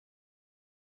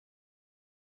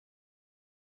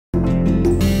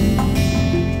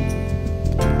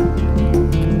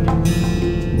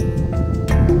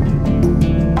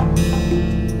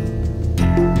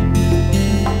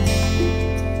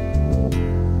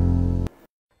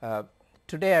Uh,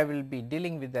 Today I will be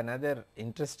dealing with another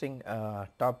interesting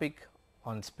topic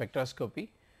on spectroscopy,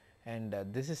 and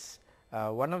this is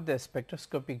one of the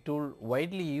spectroscopic tool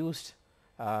widely used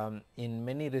in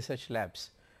many research labs.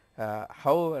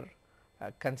 However,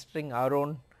 considering our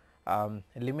own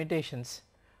limitations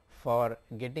for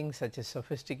getting such a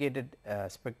sophisticated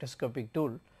spectroscopic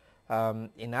tool,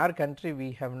 in our country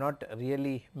we have not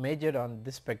really majored on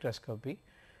this spectroscopy.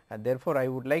 Therefore, I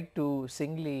would like to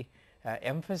singly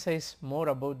emphasize more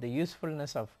about the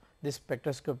usefulness of this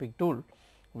spectroscopic tool,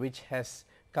 which has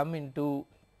come into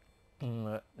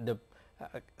the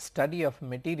study of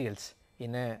materials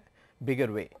in a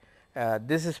bigger way.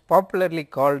 This is popularly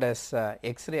called as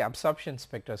X-ray absorption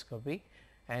spectroscopy,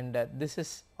 and this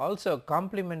is also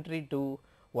complementary to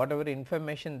whatever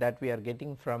information that we are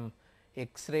getting from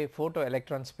X-ray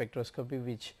photoelectron spectroscopy,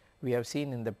 which we have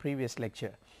seen in the previous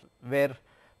lecture, where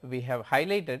we have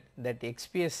highlighted that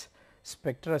XPS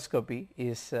spectroscopy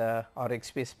is or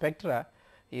XPS spectra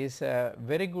is a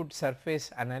very good surface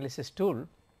analysis tool,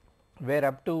 where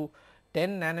up to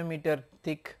 10 nanometer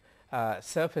thick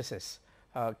surfaces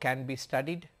can be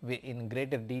studied in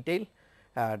greater detail,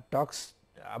 talks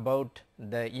about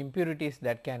the impurities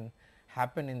that can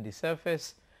happen in the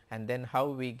surface, and then how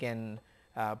we can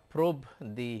probe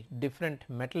the different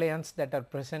metal ions that are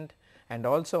present, and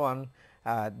also on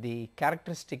the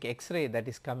characteristic X-ray that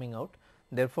is coming out.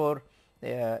 Therefore,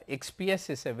 XPS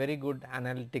is a very good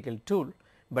analytical tool,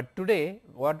 but today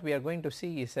what we are going to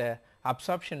see is a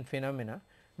absorption phenomena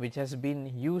which has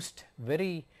been used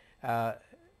very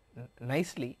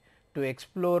nicely to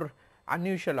explore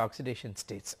unusual oxidation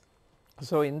states.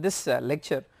 So, in this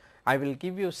lecture I will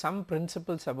give you some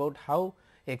principles about how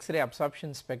X-ray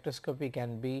absorption spectroscopy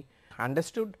can be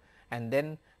understood, and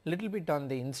then little bit on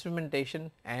the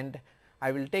instrumentation, and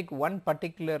I will take one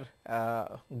particular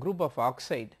group of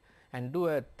oxide and do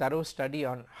a thorough study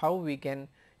on how we can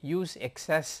use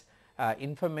excess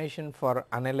information for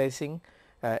analyzing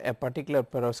a particular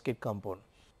perovskite compound.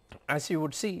 As you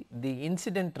would see, the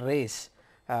incident rays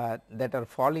that are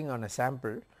falling on a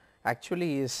sample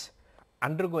actually is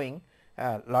undergoing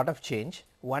a lot of change.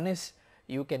 One is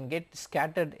you can get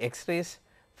scattered X-rays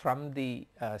from the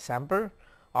sample,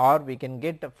 or we can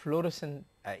get fluorescent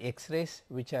X-rays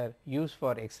which are used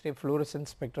for X-ray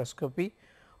fluorescence spectroscopy,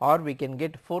 or we can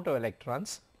get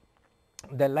photoelectrons.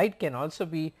 The light can also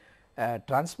be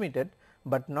transmitted,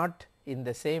 but not in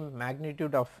the same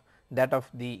magnitude of that of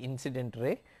the incident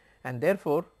ray, and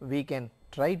therefore, we can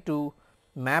try to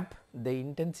map the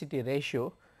intensity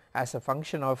ratio as a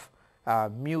function of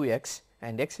mu x,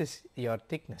 and x is your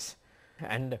thickness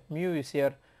and mu is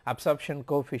your absorption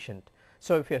coefficient.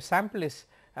 So, if your sample is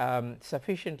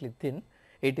sufficiently thin,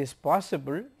 it is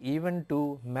possible even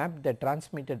to map the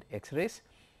transmitted X-rays,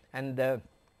 and the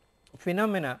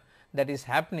phenomena that is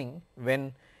happening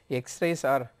when X-rays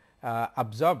are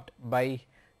absorbed by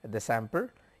the sample.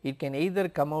 It can either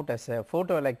come out as a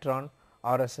photoelectron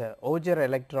or as a Auger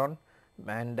electron,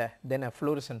 and then a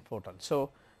fluorescent photon. So,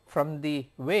 from the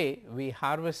way we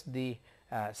harvest the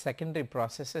secondary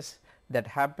processes that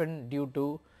happen due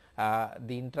to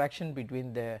the interaction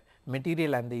between the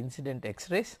material and the incident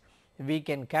X-rays, we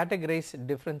can categorize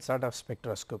different sort of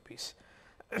spectroscopies.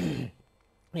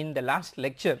 In the last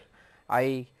lecture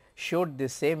I showed the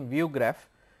same view graph,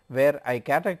 where I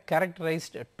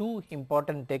characterized two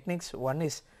important techniques. One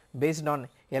is based on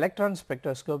electron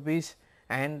spectroscopies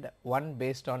and one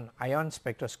based on ion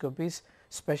spectroscopies.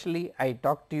 Especially I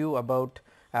talked to you about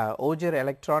Auger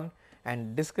electron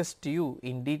and discussed to you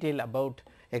in detail about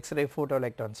X-ray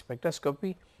photoelectron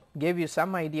spectroscopy, gave you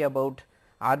some idea about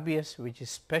RBS, which is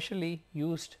specially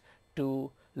used to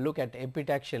look at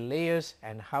epitaxial layers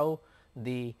and how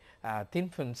the thin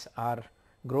films are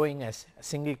growing as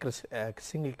single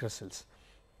crystals.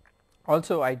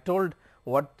 Also, I told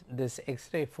what this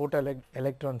X-ray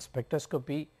photoelectron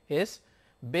spectroscopy is.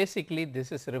 Basically,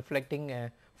 this is reflecting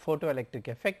a photoelectric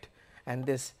effect, and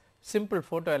this simple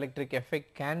photoelectric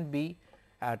effect can be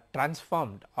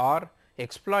transformed or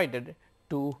exploited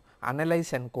to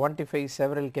analyze and quantify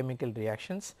several chemical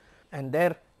reactions, and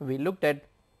there we looked at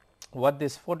what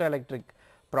this photoelectric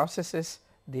process is.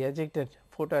 The ejected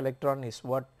photoelectron is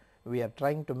what we are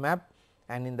trying to map,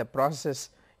 and in the process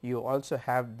you also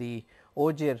have the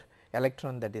Auger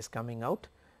electron that is coming out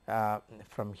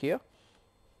from here.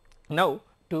 Now,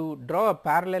 to draw a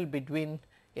parallel between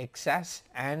XAS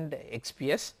and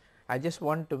XPS, I just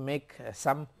want to make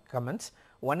some comments.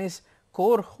 One is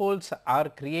core holes are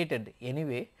created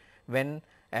anyway when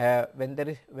a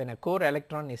core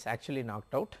electron is actually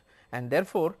knocked out, and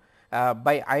therefore,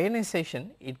 by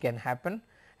ionization it can happen,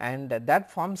 and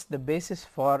that forms the basis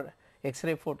for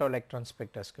X-ray photoelectron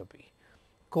spectroscopy.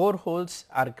 Core holes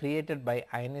are created by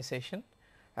ionization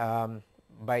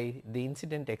by the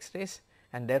incident X-rays,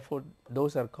 and therefore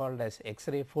those are called as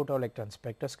X-ray photoelectron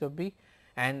spectroscopy,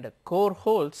 and core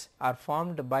holes are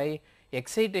formed by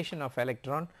excitation of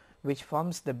electron, which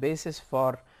forms the basis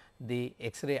for the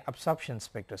X-ray absorption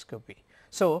spectroscopy.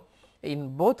 So,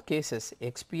 in both cases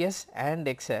XPS and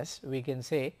XS, we can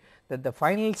say that the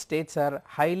final states are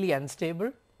highly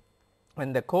unstable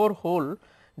and the core hole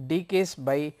decays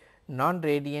by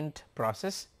non-radiant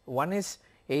process. One is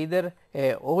either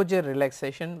a Auger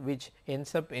relaxation, which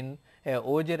ends up in a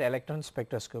Auger electron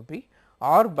spectroscopy,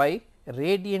 or by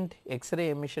radiant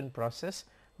X-ray emission process,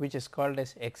 which is called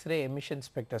as X-ray emission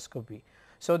spectroscopy.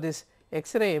 So, this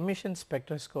X-ray emission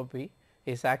spectroscopy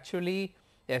is actually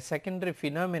a secondary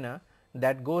phenomena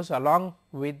that goes along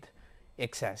with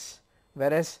XS,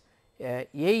 whereas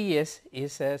AES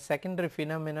is a secondary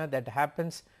phenomena that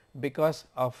happens because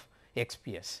of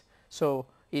XPS. So,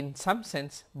 in some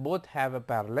sense both have a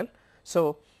parallel.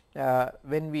 So,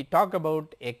 when we talk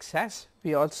about XS,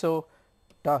 we also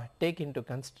take into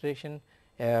consideration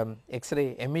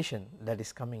X-ray emission that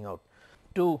is coming out.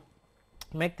 To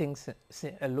make things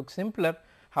look simpler,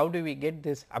 how do we get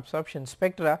this absorption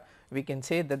spectra? We can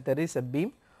say that there is a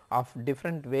beam of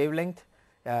different wavelength.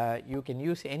 You can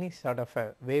use any sort of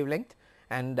a wavelength,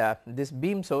 and this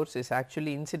beam source is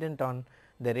actually incident on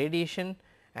the radiation,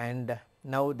 and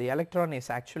now the electron is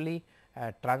actually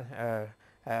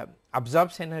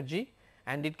absorbs energy,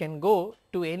 and it can go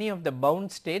to any of the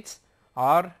bound states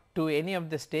or to any of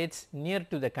the states near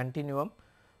to the continuum,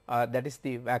 that is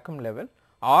the vacuum level,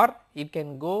 or it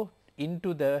can go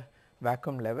into the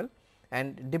vacuum level,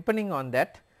 and depending on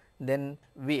that then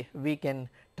we can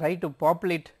try to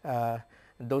populate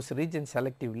those regions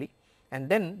selectively, and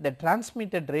then the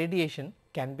transmitted radiation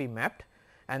can be mapped,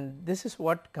 and this is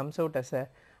what comes out as a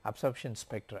absorption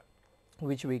spectra,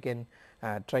 which we can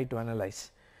try to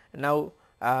analyze. Now,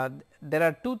 there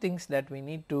are two things that we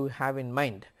need to have in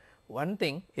mind. One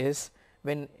thing is,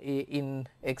 when in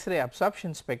X-ray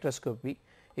absorption spectroscopy,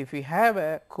 if we have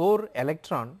a core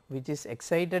electron which is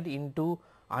excited into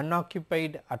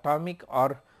unoccupied atomic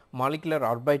or molecular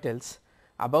orbitals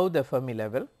above the Fermi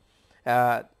level,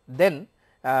 then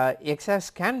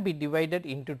XS can be divided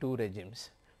into two regimes.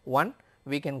 One,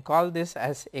 we can call this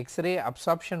as X-ray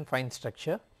absorption fine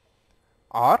structure,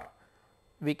 or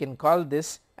we can call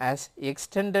this as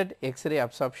extended X-ray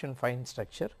absorption fine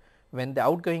structure when the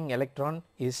outgoing electron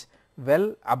is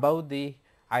well above the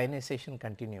ionization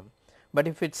continuum. But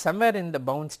if it is somewhere in the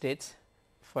bound states,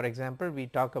 for example, we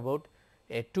talk about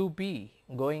a 2p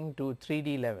going to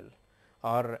 3D level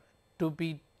or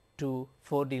 2p to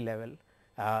 4D level,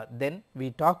 then we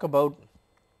talk about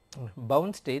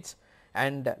bound states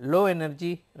and low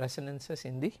energy resonances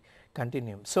in the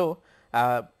continuum. So,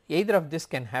 either of this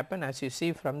can happen. As you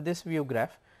see from this view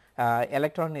graph,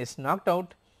 electron is knocked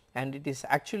out and it is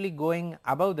actually going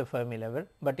above the Fermi level,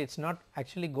 but it is not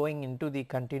actually going into the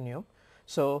continuum.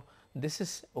 So, this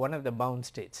is one of the bound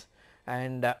states,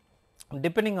 and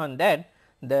depending on that,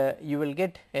 you will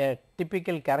get a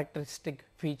typical characteristic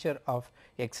feature of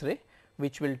X-ray,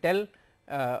 which will tell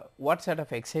what sort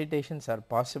of excitations are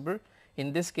possible.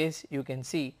 In this case, you can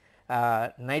see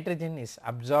nitrogen is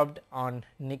absorbed on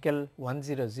nickel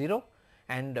 100,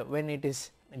 and when it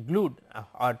is glued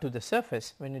or to the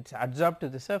surface, when it is adsorbed to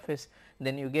the surface,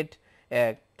 then you get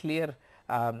a clear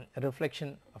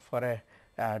reflection for a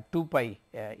 2 pi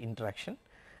interaction,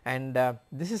 and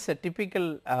this is a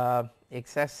typical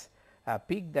excess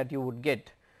peak that you would get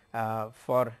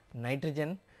for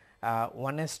nitrogen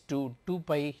 1s to 2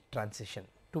 pi transition,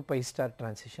 2 pi star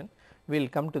transition. We will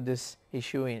come to this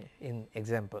issue in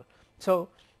example. So,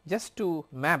 just to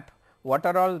map what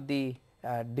are all the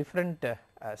different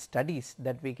studies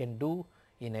that we can do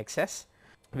in XS,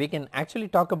 we can actually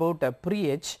talk about a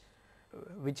pre-edge,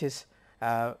 which is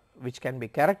which can be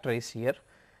characterized here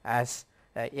as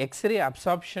X-ray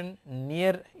absorption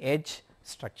near edge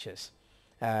structures,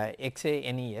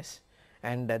 XANES,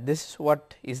 and this is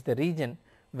what is the region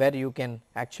where you can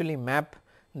actually map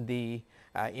the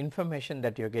information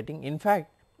that you are getting. In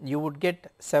fact, you would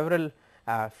get several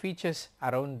features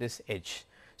around this edge.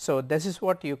 So, this is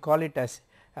what you call it as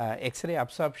X-ray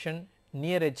absorption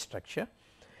near edge structure,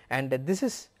 and this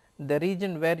is the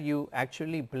region where you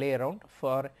actually play around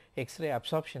for X-ray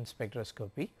absorption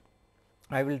spectroscopy.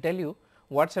 I will tell you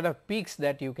what sort of peaks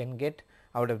that you can get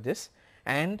out of this,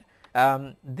 and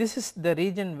this is the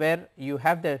region where you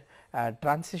have the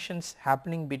transitions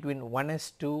happening between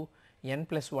 1s to n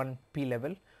plus 1 p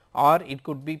level, or it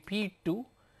could be p to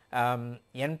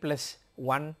n plus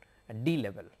 1 d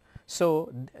level.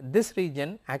 So, this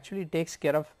region actually takes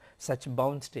care of such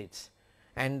bound states,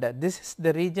 and this is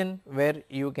the region where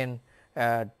you can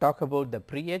talk about the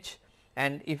pre-H.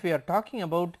 And if we are talking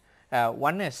about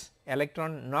 1s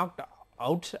electron knocked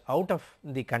out of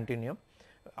the continuum,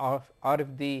 or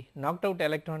if the knocked out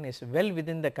electron is well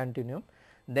within the continuum,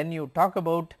 then you talk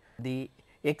about the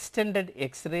extended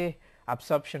X-ray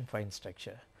absorption fine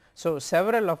structure. So,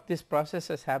 several of these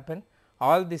processes happen,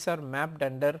 all these are mapped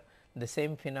under the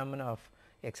same phenomena of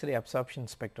X-ray absorption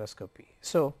spectroscopy.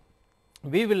 So,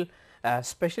 we will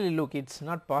specially look, it is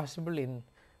not possible in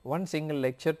one single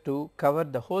lecture to cover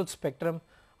the whole spectrum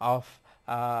of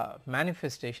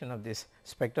manifestation of this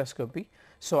spectroscopy.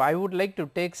 So, I would like to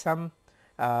take some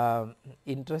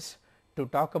interest to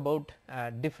talk about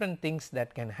different things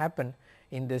that can happen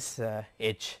in this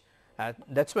H.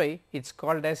 That is why it is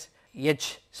called as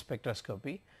H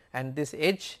spectroscopy, and this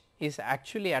H is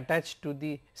actually attached to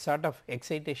the sort of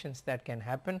excitations that can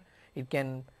happen. It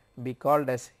can be called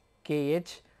as KH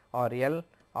or L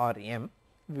or M.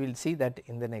 We will see that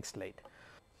in the next slide.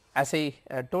 As I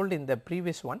told in the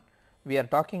previous one, we are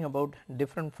talking about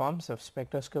different forms of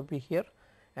spectroscopy here,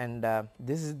 and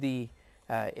this is the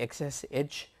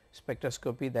XSH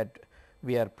spectroscopy that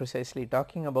we are precisely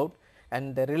talking about,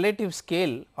 and the relative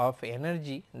scale of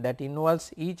energy that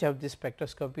involves each of this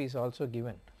spectroscopy is also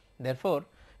given. Therefore,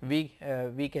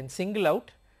 we can single out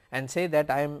and say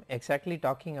that I am exactly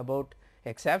talking about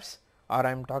XFs, or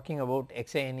I am talking about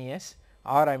XANES,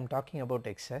 or I am talking about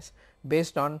XS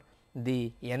based on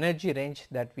the energy range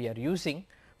that we are using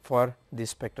for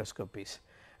these spectroscopies.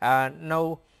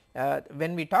 Now,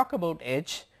 when we talk about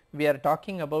H, we are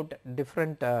talking about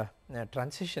different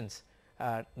transitions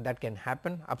that can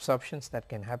happen, absorptions that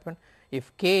can happen.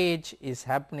 If KH is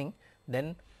happening,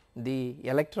 then the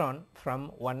electron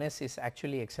from 1s is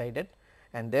actually excited,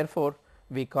 and therefore,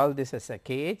 we call this as a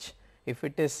KH. If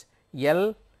it is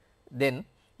L, then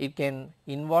it can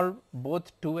involve both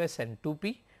 2s and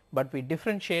 2p, but we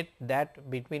differentiate that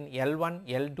between L1,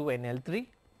 L2 and L3.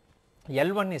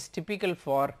 L1 is typical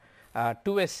for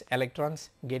 2s electrons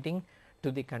getting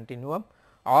to the continuum,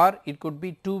 or it could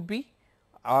be 2p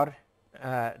or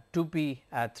 2p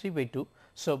 3 by 2.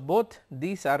 So, both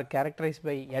these are characterized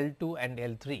by L2 and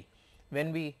L3.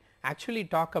 When we actually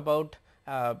talk about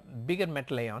bigger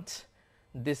metal ions,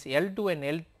 this L2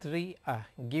 and L3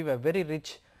 give a very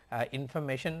rich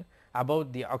information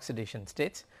about the oxidation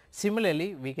states.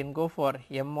 Similarly, we can go for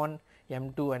M1,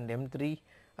 M2 and M3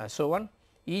 so on.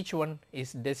 Each one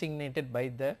is designated by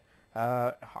the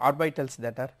orbitals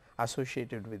that are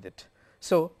associated with it.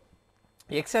 So,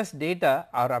 XS data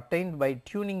are obtained by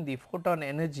tuning the photon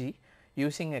energy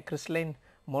using a crystalline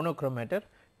monochromator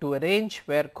to a range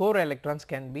where core electrons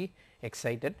can be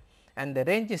excited, and the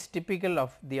range is typical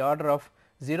of the order of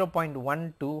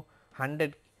 0.1 to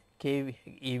 100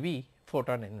 keV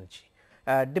photon energy.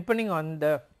 Depending on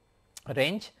the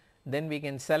range, then we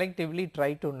can selectively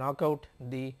try to knock out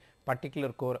the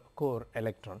particular core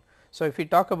electron. So, if we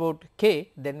talk about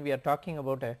K, then we are talking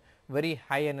about a very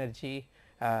high energy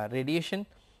radiation.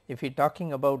 If we are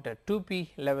talking about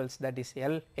 2p levels, that is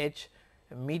LH,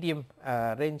 medium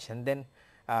range, and then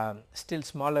still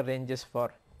smaller ranges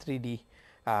for 3D,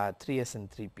 3s and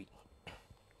 3p.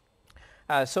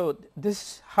 So, this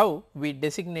is how we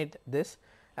designate this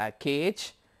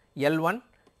KH, L1,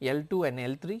 L2 and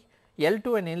L3.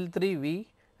 L2 and L3 we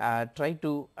try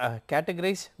to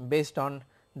categorize based on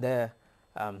the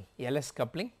LS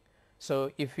coupling.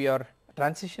 So, if your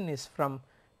transition is from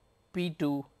P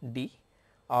to D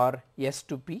or S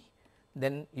to P,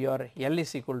 then your L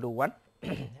is equal to 1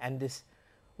 and this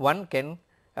 1 can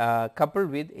couple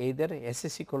with either S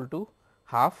is equal to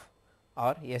half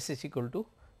or S is equal to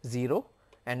 0,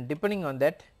 and depending on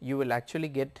that you will actually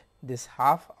get this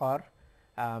half or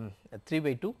 3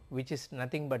 by 2, which is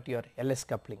nothing but your LS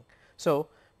coupling. So,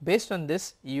 based on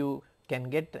this you can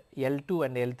get L2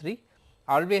 and L3.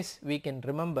 Always we can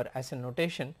remember as a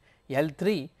notation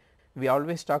L3, we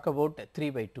always talk about 3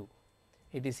 by 2.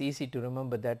 It is easy to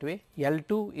remember that way.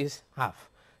 L2 is half.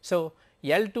 So,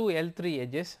 L2 L3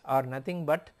 edges are nothing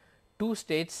but two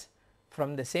states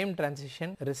from the same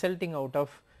transition resulting out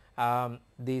of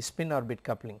the spin orbit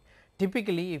coupling.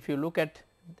 Typically, if you look at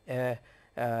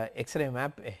X-ray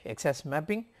map, XS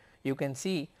mapping, you can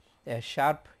see a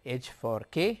sharp edge for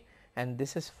K, and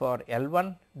this is for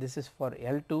L1, this is for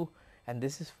L2 and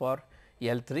this is for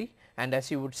L3, and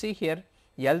as you would see here,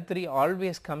 L3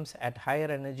 always comes at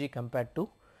higher energy compared to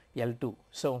L2.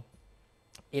 So,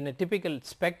 in a typical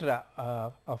spectra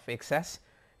of XS,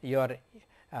 your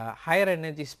higher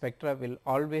energy spectra will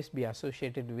always be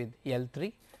associated with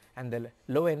L3, and the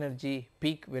low energy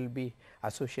peak will be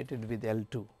associated with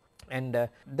L2. And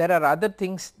there are other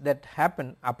things that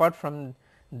happen apart from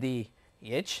the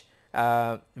H,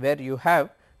 where you have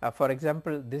for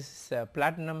example, this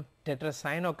platinum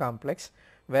tetracyano complex,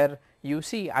 where you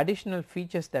see additional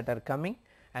features that are coming,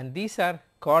 and these are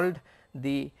called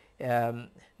the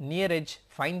near edge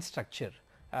fine structure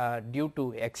due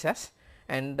to excess,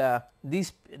 and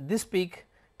this peak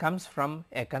comes from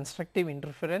a constructive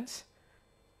interference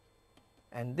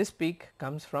and this peak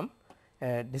comes from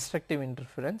destructive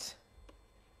interference.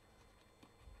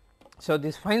 So,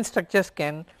 these fine structures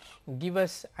can give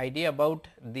us idea about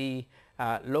the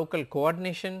local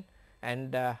coordination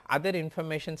and other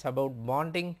informations about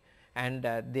bonding and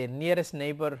the nearest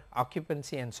neighbor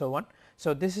occupancy and so on.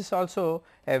 So, this is also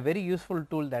a very useful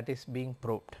tool that is being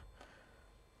probed.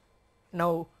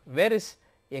 Now, where is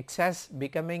XAS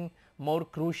becoming more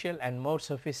crucial and more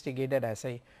sophisticated? As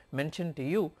I mentioned to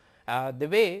you, the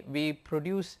way we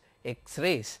produce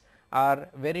X-rays are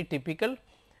very typical.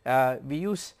 We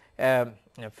use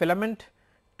filament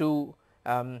to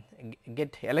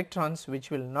get electrons which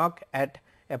will knock at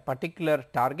a particular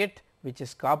target, which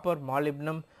is copper,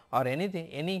 molybdenum or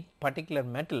any particular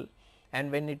metal, and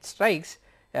when it strikes,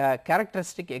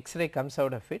 characteristic X-ray comes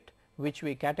out of it, which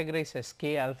we categorize as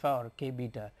K alpha or K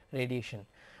beta radiation.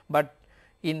 But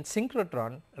in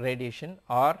synchrotron radiation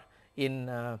or in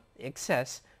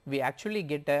XAS, we actually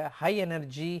get a high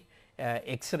energy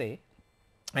X-ray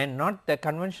and not the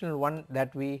conventional one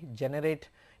that we generate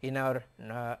in our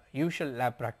usual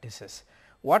lab practices.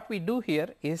 What we do here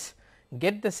is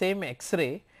get the same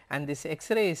X-ray, and this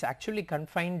X-ray is actually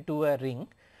confined to a ring,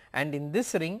 and in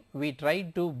this ring we try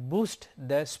to boost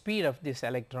the speed of this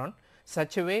electron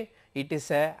such a way it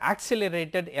is a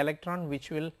accelerated electron which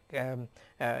will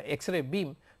X-ray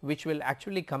beam which will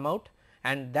actually come out,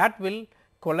 and that will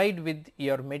collide with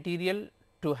your material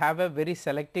to have a very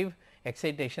selective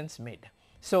excitations made.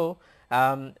 So,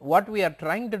 what we are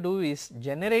trying to do is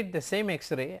generate the same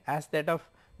X-ray as that of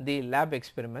the lab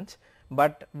experiments,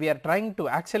 but we are trying to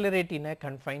accelerate in a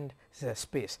confined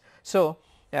space. So,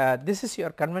 this is your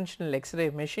conventional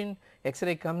X-ray machine.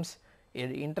 X-ray comes,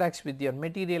 it interacts with your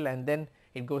material and then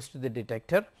it goes to the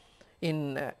detector.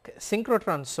 In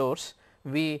synchrotron source,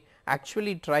 we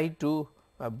actually try to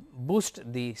boost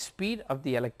the speed of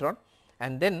the electron,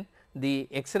 and then the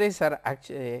X-rays are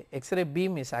X-ray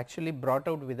beam is actually brought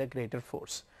out with a greater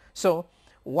force. So,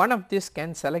 one of this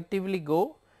can selectively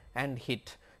go and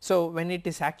hit. So, when it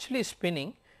is actually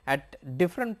spinning at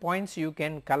different points, you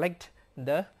can collect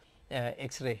the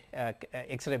X-ray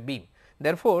beam.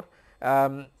 Therefore,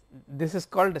 this is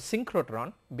called a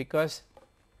synchrotron, because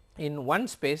in one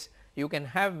space you can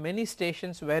have many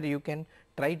stations where you can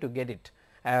try to get it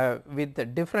with the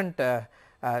different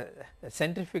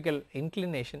centrifugal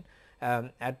inclination.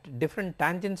 At different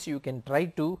tangents you can try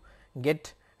to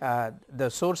get the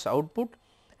source output,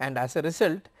 and as a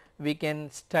result we can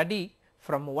study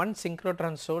from one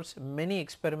synchrotron source many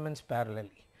experiments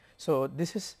parallelly. So,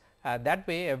 this is that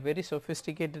way a very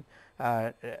sophisticated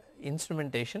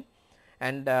instrumentation,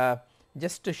 and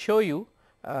just to show you,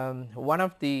 one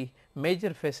of the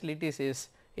major facilities is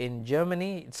in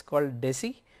Germany, it is called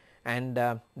DESI, and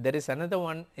there is another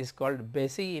one is called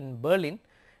BESI in Berlin,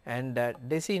 and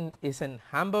DESI is in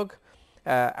Hamburg.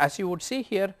 As you would see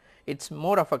here, it is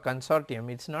more of a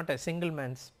consortium, it is not a single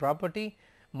man's property.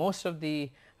 Most of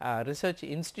the research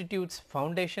institutes,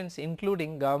 foundations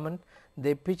including government,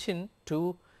 they pitch in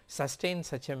to sustain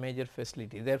such a major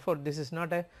facility. Therefore, this is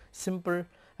not a simple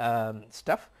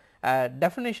stuff.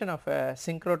 Definition of a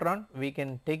synchrotron, we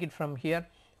can take it from here.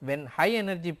 When high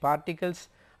energy particles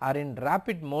are in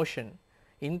rapid motion,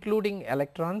 including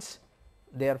electrons,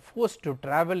 they are forced to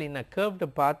travel in a curved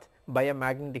path by a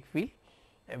magnetic field,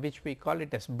 which we call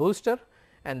it as booster,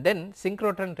 and then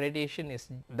synchrotron radiation is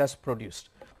thus produced.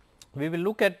 We will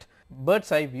look at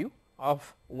bird's eye view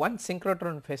of one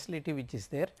synchrotron facility which is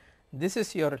there. This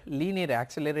is your linear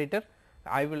accelerator.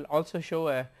 I will also show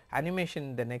a animation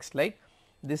in the next slide.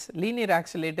 This linear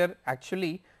accelerator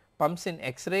actually pumps in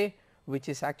X-ray, which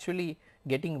is actually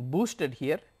getting boosted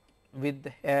here with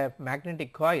a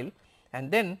magnetic coil, and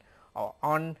then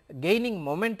on gaining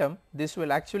momentum this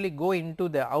will actually go into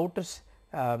the outer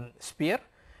sphere,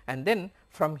 and then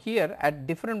from here at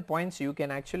different points you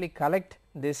can actually collect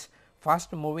this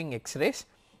fast moving X-rays,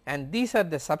 and these are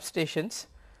the substations.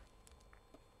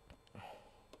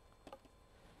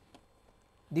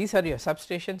 These are your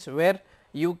substations where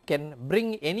you can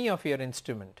bring any of your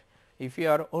instrument. If you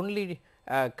are only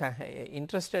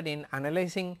interested in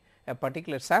analyzing a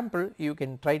particular sample, you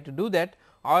can try to do that,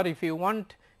 or if you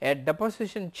want a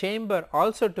deposition chamber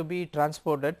also to be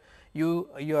transported, you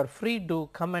are free to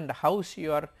come and house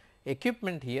your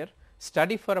equipment here,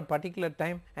 study for a particular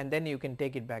time, and then you can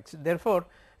take it back. So, therefore,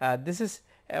 this is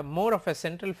more of a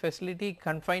central facility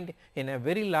confined in a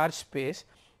very large space,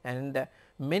 and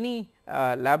many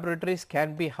laboratories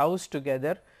can be housed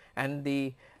together, and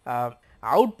the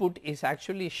output is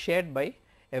actually shared by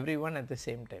everyone at the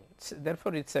same time. So,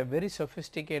 therefore, it is a very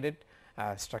sophisticated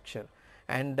structure,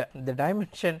 and the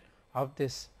dimension of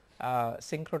this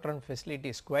synchrotron facility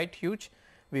is quite huge.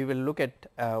 We will look at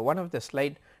one of the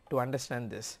slide to understand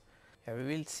this. We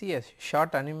will see a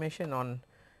short animation on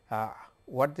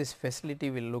what this facility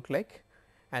will look like,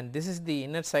 and this is the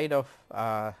inner side of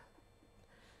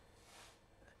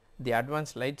the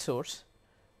advanced light source,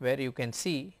 where you can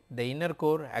see the inner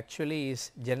core actually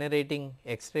is generating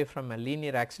X-ray from a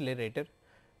linear accelerator,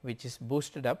 which is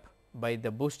boosted up by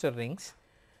the booster rings,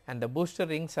 and the booster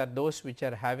rings are those which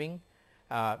are having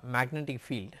magnetic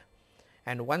field,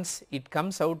 and once it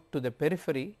comes out to the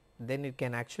periphery, then it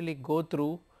can actually go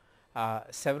through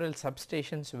several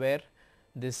substations where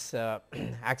this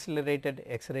accelerated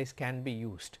X-rays can be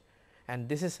used, and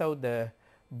this is how the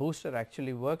booster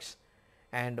actually works.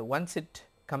 And once it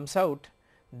comes out,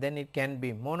 then it can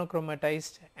be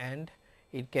monochromatized and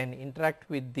it can interact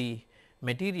with the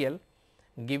material,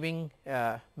 giving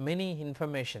many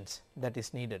informations that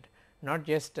is needed, not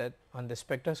just on the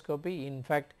spectroscopy. In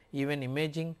fact, even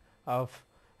imaging of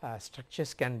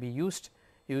structures can be used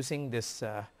using this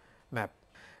map.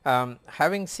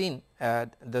 Having seen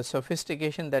the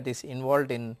sophistication that is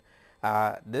involved in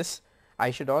this,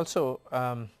 I should also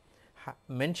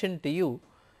mention to you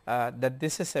that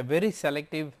this is a very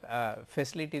selective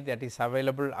facility that is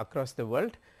available across the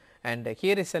world, and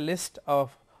here is a list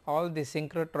of all the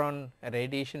synchrotron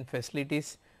radiation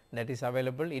facilities that is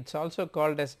available. It is also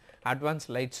called as advanced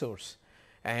light source,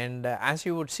 and as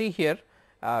you would see here,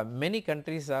 many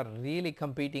countries are really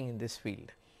competing in this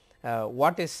field.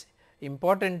 What is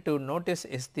important to notice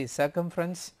is the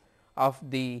circumference of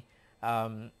the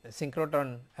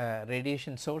synchrotron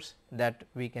radiation source that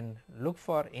we can look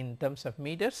for in terms of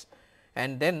meters,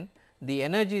 and then the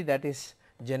energy that is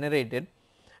generated.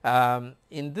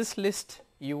 In this list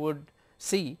you would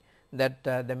see that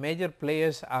the major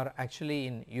players are actually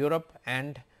in Europe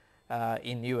and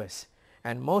in US,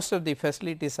 and most of the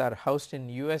facilities are housed in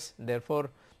US. Therefore,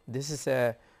 this is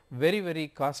a very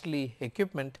costly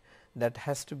equipment that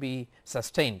has to be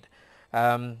sustained,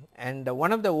 and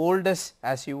one of the oldest,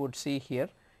 as you would see here,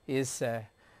 is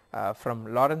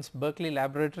from Lawrence Berkeley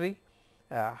Laboratory,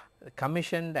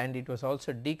 commissioned, and it was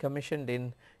also decommissioned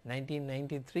in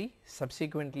 1993.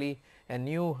 Subsequently, a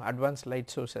new advanced light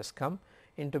source has come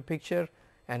into picture,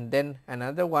 and then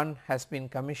another one has been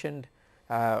commissioned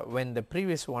when the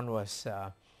previous one was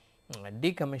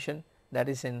decommissioned, that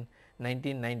is in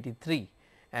 1993.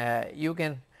 You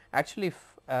can actually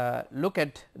look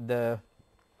at the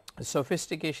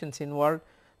sophistications involved,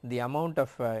 the amount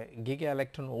of giga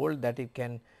electron volt that it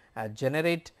can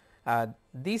generate.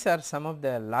 These are some of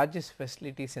the largest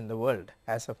facilities in the world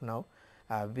as of now,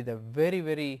 with a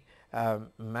very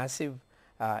massive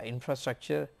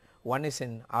infrastructure. One is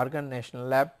in Argonne National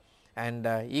Lab, and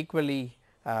equally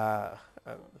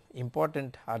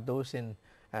important are those in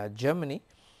Germany,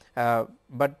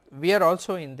 but we are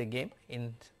also in the game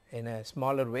in a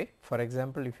smaller way. For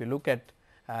example, if you look at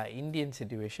Indian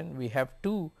situation, we have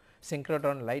two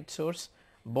synchrotron light source,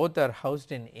 both are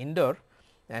housed in Indore,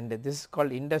 and this is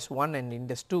called Indus 1 and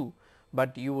Indus 2,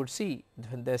 but you would see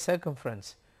the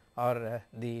circumference or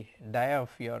the dia of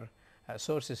your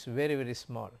source is very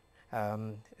small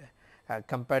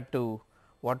compared to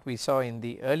what we saw in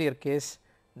the earlier case.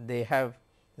 They have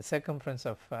the circumference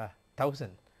of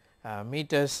 1000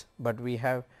 meters, but we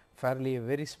have fairly a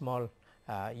very small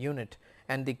unit,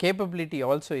 and the capability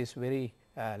also is very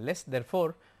less.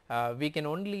 Therefore, we can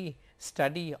only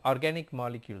study organic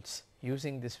molecules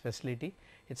using this facility.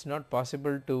 It is not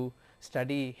possible to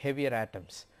study heavier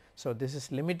atoms. So, this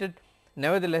is limited.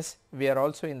 Nevertheless, we are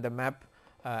also in the map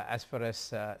as far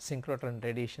as synchrotron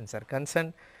radiations are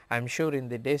concerned. I am sure in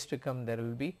the days to come there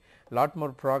will be lot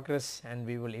more progress, and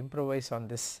we will improvise on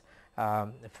this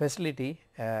facility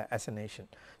as a nation.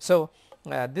 So,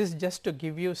 this just to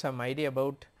give you some idea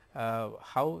about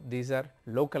how these are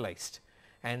localized,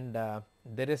 and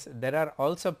there are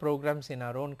also programs in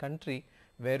our own country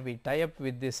where we tie up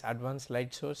with this advanced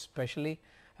light source. Especially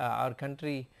our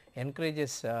country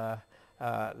encourages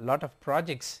lot of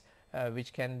projects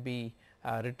which can be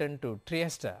returned to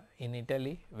Trieste in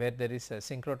Italy, where there is a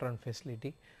synchrotron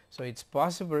facility. So, it is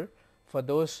possible for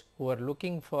those who are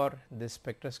looking for this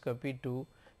spectroscopy to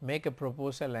make a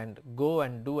proposal and go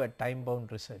and do a time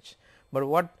bound research. But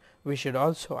what we should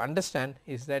also understand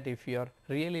is that if you are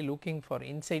really looking for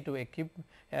in situ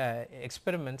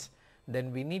experiments,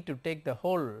 then we need to take the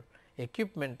whole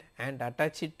equipment and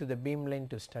attach it to the beamline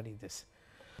to study this.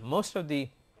 Most of the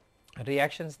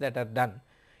reactions that are done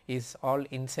is all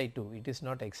in situ, it is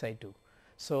not ex situ.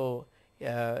 So,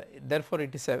 therefore,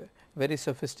 it is a very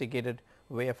sophisticated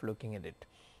way of looking at it.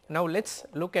 Now, let us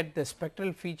look at the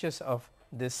spectral features of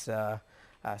this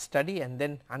study and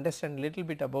then understand a little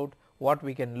bit about what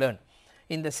we can learn.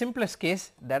 In the simplest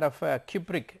case, that of a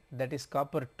cupric, that is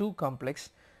copper 2 complex,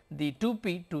 the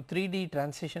 2p to 3d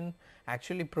transition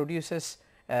actually produces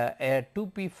a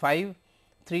 2p5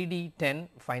 3d10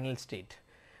 final state.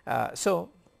 So,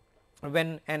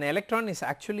 when an electron is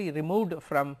actually removed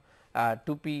from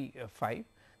 2p5,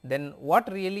 then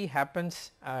what really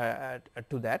happens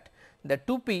to that? The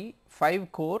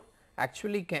 2p5 core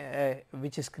actually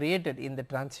which is created in the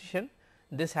transition,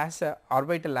 this has a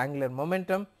orbital angular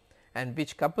momentum and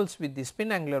which couples with the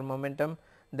spin angular momentum.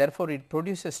 Therefore, it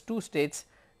produces two states,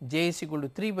 j is equal to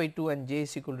 3 by 2 and j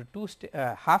is equal to 2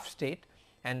 half state,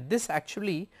 and this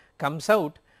actually comes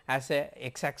out as a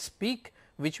x-axis peak,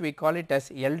 which we call it as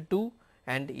L2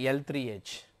 and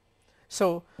L3H.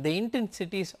 So, the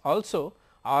intensities also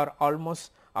are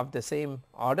almost of the same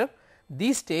order.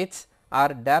 These states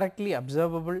are directly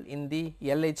observable in the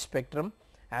LH spectrum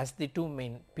as the two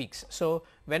main peaks. So,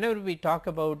 whenever we talk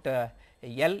about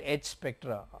LH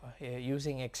spectra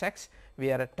using x-axis,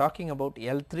 we are talking about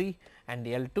L3 and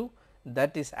L2,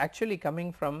 that is actually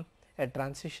coming from a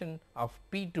transition of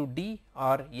p to d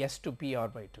or s to p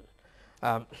orbital.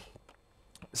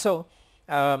 So,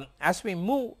 as we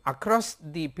move across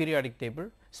the periodic table,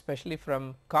 especially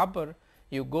from copper,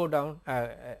 you go down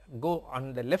go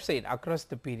on the left side across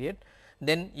the period,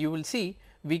 then you will see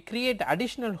we create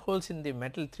additional holes in the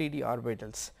metal 3d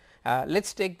orbitals. Let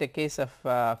us take the case of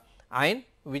iron,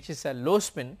 which is a low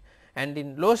spin, and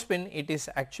in low spin it is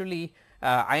actually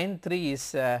iron 3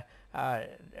 is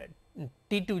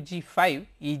T2G5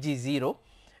 Eg0,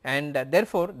 and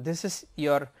therefore, this is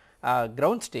your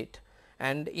ground state,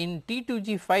 and in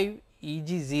T2G5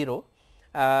 Eg0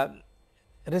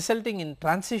 resulting in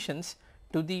transitions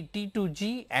to the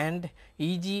T2G and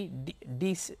EG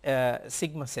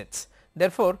sigma sets.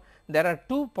 Therefore, there are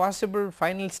two possible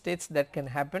final states that can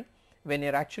happen when you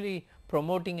are actually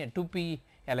promoting a 2p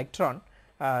electron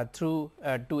through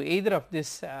to either of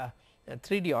these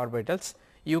 3d orbitals.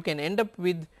 You can end up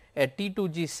with a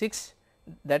T2G6,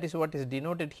 that is what is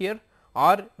denoted here,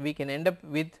 or we can end up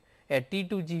with a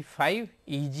T2G5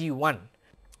 Eg1,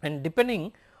 and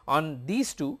depending on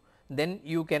these two, then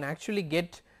you can actually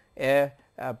get a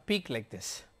peak like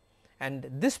this, and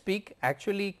this peak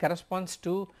actually corresponds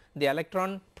to the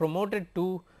electron promoted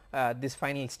to this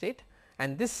final state,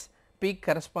 and this peak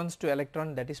corresponds to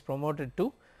electron that is promoted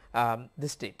to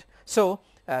this state. So,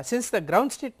 since the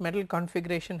ground state metal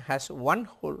configuration has one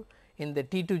hole in the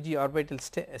T2G orbital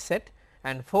set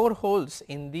and 4 holes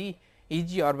in the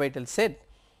EG orbital set,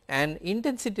 and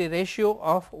intensity ratio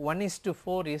of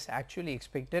 1:4 is actually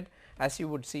expected, as you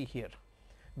would see here,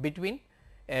 between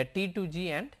T2G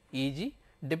and EG.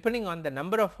 Depending on the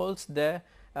number of holes, the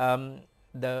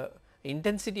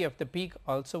intensity of the peak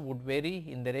also would vary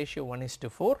in the ratio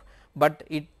 1:4, but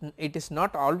it is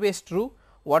not always true.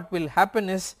 What will happen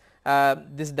is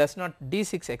this does not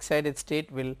D6 excited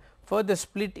state will further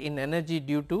split in energy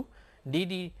due to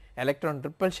DD electron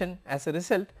repulsion. As a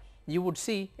result, you would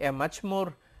see a much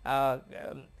more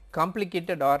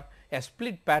complicated or a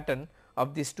split pattern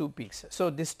of these two peaks. So,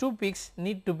 these two peaks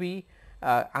need to be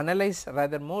analyzed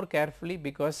rather more carefully,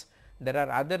 because there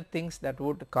are other things that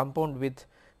would compound with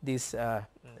these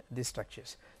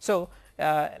structures. So,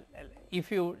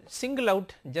 if you single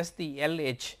out just the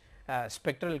LH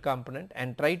spectral component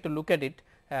and try to look at it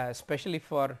especially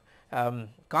for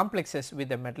complexes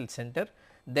with a metal center,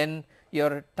 then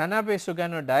your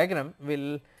Tanabe-Sugano diagram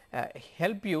will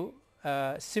help you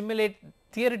simulate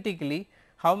theoretically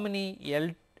how many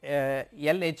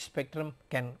LH spectrum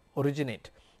can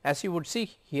originate. As you would see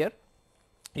here,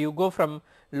 you go from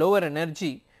lower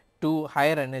energy to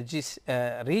higher energies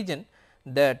region,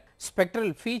 the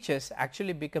spectral features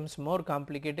actually becomes more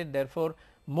complicated. Therefore,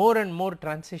 more and more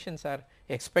transitions are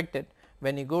expected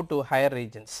when you go to higher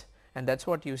regions, and that is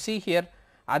what you see here.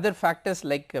 Other factors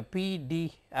like P,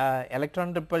 D,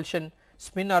 electron repulsion,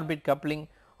 spin orbit coupling,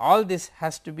 all this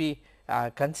has to be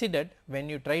considered when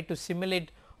you try to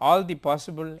simulate all the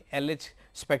possible LH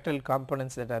spectral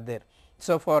components that are there.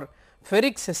 So, for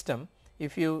ferric system,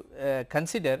 if you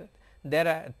consider, there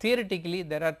are theoretically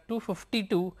there are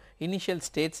 252 initial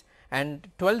states and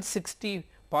 1260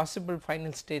 possible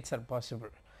final states are possible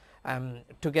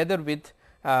together with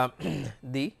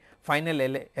the final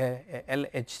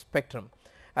LH spectrum.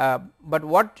 But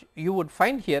what you would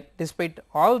find here, despite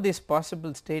all this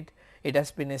possible state, it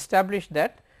has been established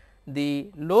that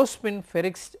the low spin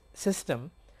ferric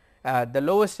system, the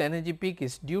lowest energy peak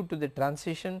is due to the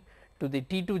transition to the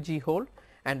T2G hole,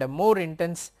 and a more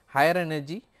intense higher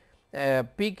energy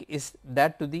peak is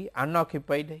that to the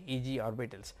unoccupied EG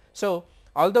orbitals. So,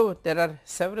 although there are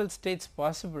several states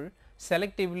possible,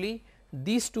 selectively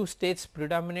these two states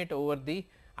predominate over the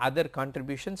other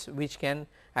contributions which can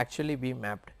actually be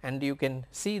mapped, and you can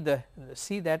see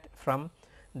that from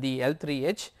the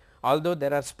L3H. Although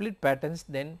there are split patterns,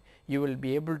 then you will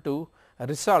be able to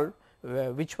resolve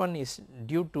which one is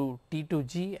due to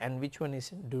T2G and which one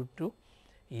is due to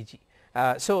EG.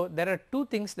 So, there are two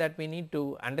things that we need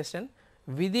to understand.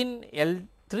 Within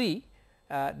L3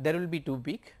 there will be two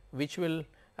peak which will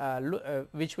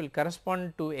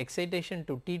correspond to excitation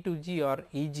to T2G or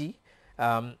EG,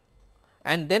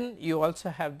 and then you also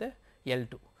have the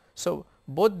L2. So,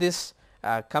 both this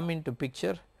come into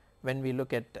picture when we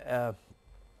look at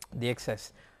the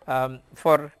excess.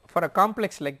 For a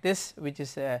complex like this, which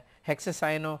is a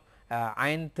hexacyano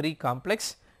iron 3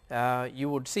 complex, you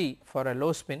would see for a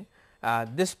low spin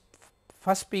this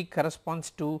first peak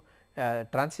corresponds to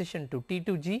transition to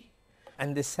T2G,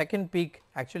 and the second peak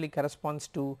actually corresponds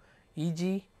to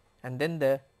EG, and then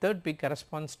the third peak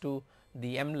corresponds to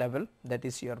the M level, that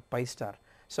is your pi star.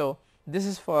 So, this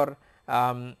is for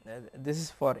L3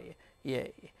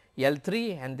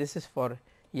 and this is for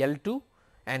L2,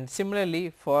 and similarly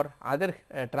for other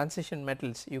transition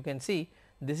metals you can see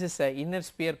this is a inner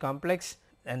sphere complex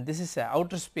and this is a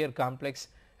outer sphere complex,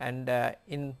 and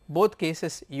in both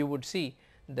cases you would see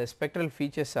the spectral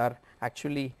features are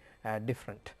actually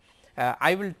different.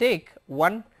 I will take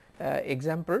one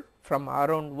example from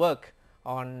our own work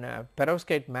on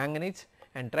perovskite manganites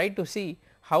and try to see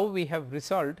how we have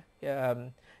resolved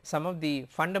some of the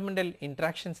fundamental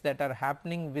interactions that are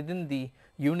happening within the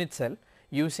unit cell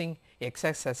using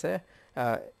XS as a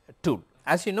tool.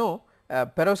 As you know,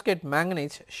 perovskite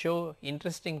manganites show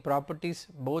interesting properties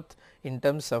both in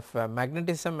terms of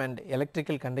magnetism and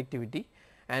electrical conductivity,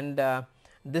 and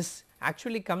this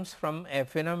actually comes from a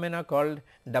phenomena called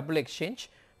double exchange,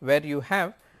 where you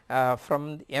have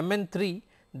from Mn3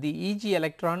 the Eg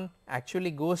electron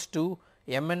actually goes to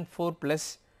Mn4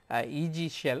 plus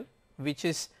Eg shell which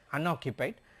is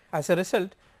unoccupied. As a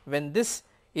result, when this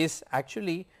is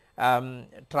actually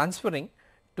transferring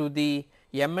to the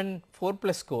Mn4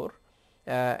 plus core,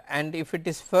 and if it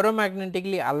is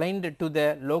ferromagnetically aligned to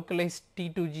the localized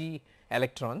T2G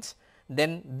electrons,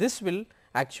 then this will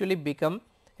actually become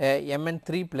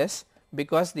Mn3 plus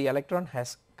because the electron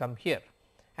has come here,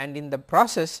 and in the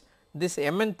process this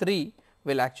Mn3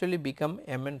 will actually become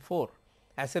Mn4.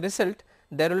 As a result,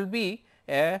 there will be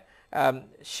a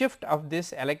shift of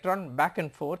this electron back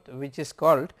and forth which is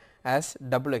called as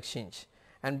double exchange,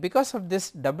 and because of this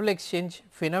double exchange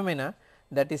phenomena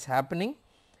that is happening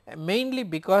mainly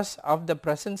because of the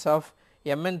presence of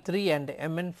Mn3 and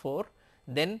Mn4,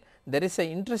 then there is an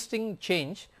interesting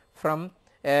change from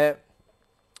a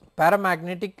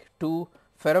paramagnetic to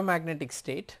ferromagnetic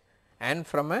state and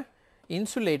from a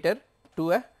insulator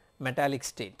to a metallic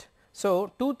state.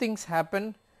 So, two things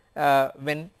happen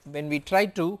when we try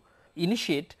to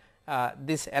initiate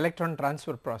this electron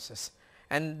transfer process,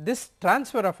 and this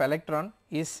transfer of electron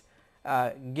is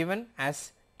given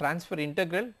as transfer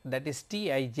integral, that is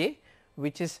Tij,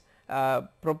 which is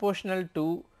proportional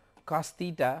to cos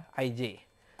theta ij.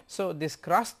 So, this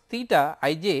cos theta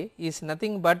ij is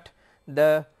nothing but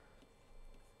the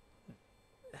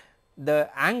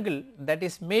angle that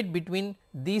is made between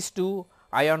these two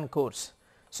ion cores.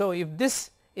 So, if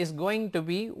this is going to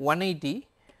be 180,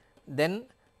 then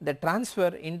the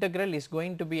transfer integral is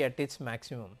going to be at its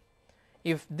maximum.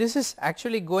 If this is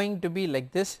actually going to be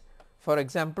like this, for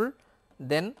example,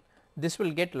 then this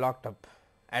will get locked up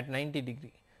at 90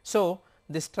 degree. So,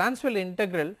 this transfer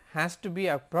integral has to be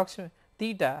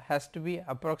theta has to be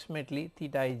approximately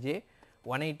theta ij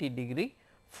 180 degree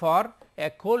for a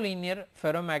collinear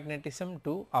ferromagnetism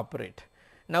to operate.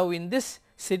 Now, in this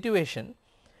situation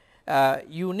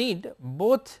you need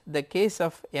both the case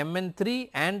of Mn3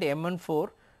 and Mn4,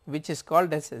 which is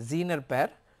called as Zener pair,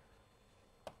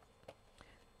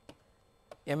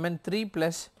 Mn3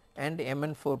 plus and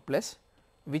Mn4 plus,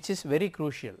 which is very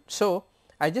crucial. So,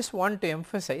 I just want to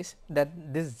emphasize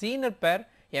that this Zener pair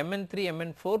Mn3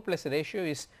 Mn4 plus ratio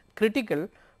is critical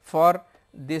for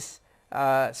this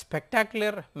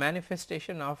spectacular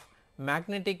manifestation of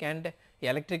magnetic and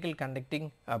electrical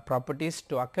conducting properties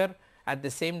to occur at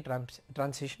the same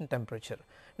transition temperature.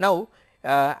 Now,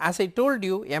 as I told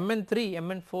you, Mn3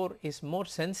 Mn4 is more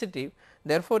sensitive,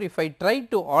 therefore, if I try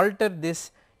to alter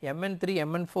this Mn3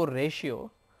 Mn4 ratio,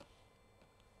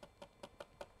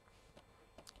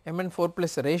 Mn4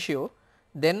 plus ratio,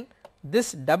 then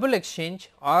this double exchange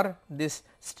or this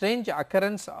strange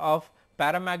occurrence of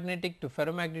paramagnetic to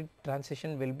ferromagnetic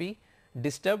transition will be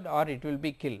disturbed or it will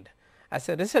be killed. As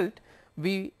a result,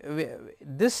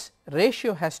 this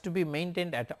ratio has to be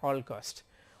maintained at all cost.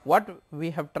 What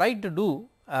we have tried to do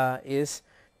is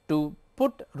to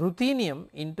put ruthenium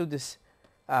into this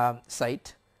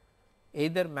site,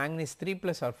 either manganese 3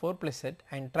 plus or 4 plus set,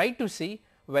 and try to see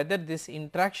whether this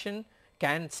interaction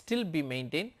can still be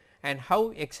maintained and how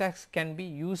X-axis can be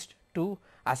used to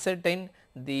ascertain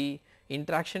the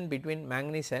interaction between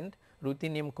manganese and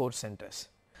ruthenium core centers.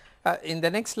 In the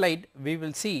next slide we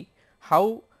will see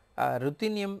how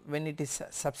ruthenium, when it is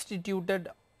substituted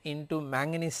into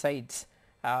manganese sites,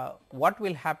 what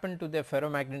will happen to the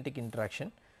ferromagnetic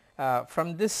interaction.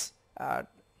 From this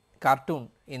cartoon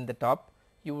in the top,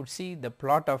 you would see the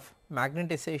plot of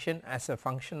magnetization as a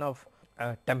function of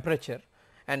temperature,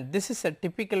 and this is a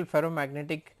typical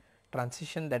ferromagnetic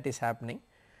transition that is happening.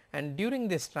 And during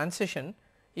this transition,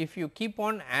 if you keep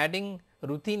on adding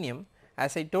ruthenium,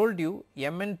 as I told you,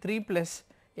 Mn3 plus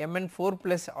Mn4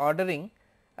 plus ordering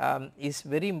is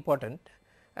very important,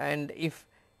 and if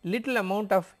little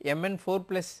amount of Mn4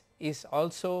 plus is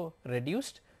also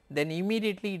reduced, then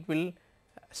immediately it will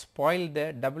spoil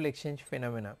the double exchange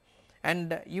phenomena.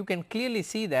 And you can clearly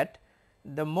see that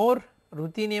the more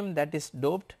ruthenium that is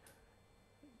doped,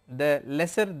 the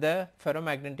lesser the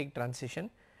ferromagnetic transition,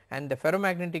 and the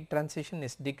ferromagnetic transition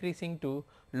is decreasing to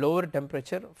lower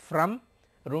temperature from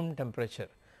room temperature.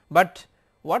 But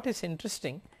what is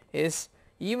interesting is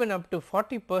even up to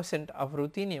 40% of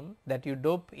ruthenium that you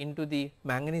dope into the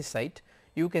manganese site,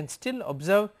 you can still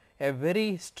observe a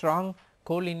very strong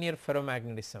collinear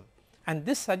ferromagnetism, and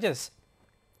this suggests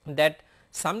that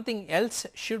something else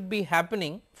should be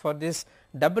happening for this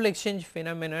double exchange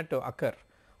phenomena to occur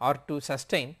or to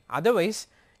sustain. Otherwise,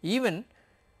 even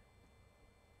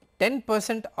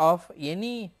 10% of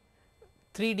any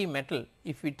 3D metal,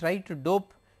 if we try to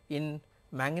dope in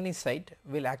manganese site,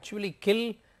 will actually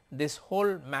kill this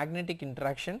whole magnetic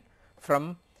interaction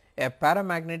from a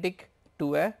paramagnetic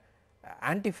to a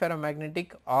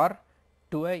antiferromagnetic or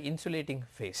to a insulating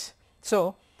phase.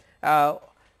 So,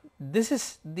 this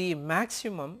is the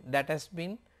maximum that has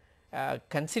been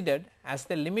considered as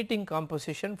the limiting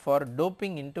composition for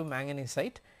doping into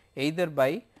manganese, either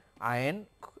by iron,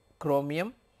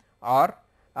 chromium or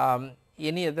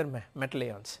any other metal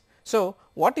ions. So,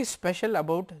 what is special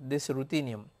about this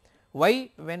ruthenium? Why,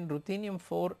 when ruthenium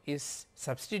 4 is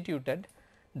substituted,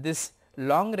 this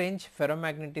long range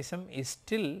ferromagnetism is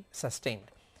still sustained?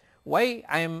 Why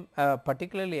I am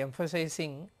particularly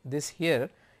emphasizing this here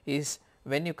is,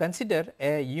 when you consider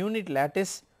a unit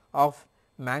lattice of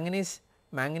manganese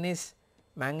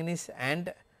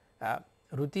and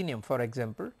ruthenium, for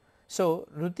example. So,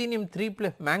 ruthenium 3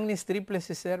 plus manganese 3 plus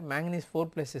is there, manganese 4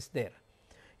 plus is there.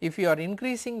 If you are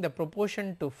increasing the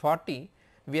proportion to 40,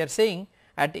 we are saying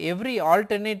at every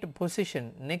alternate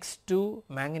position next to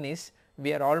manganese,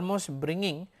 we are almost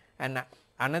bringing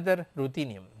another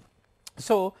ruthenium.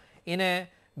 So, in a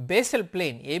basal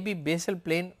plane, AB basal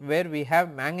plane, where we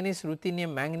have manganese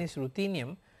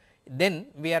ruthenium, then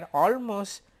we are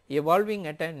almost evolving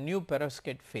at a new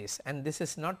perovskite phase, and this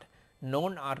is not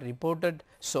known or reported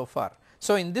so far.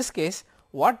 So, in this case,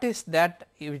 what is that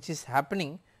which is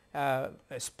happening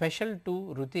special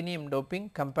to ruthenium doping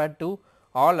compared to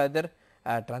all other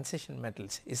transition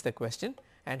metals is the question,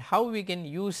 and how we can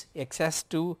use X-axis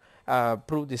to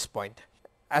prove this point.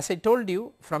 As I told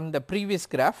you from the previous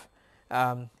graph,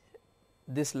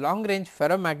 this long range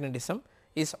ferromagnetism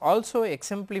is also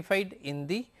exemplified in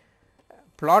the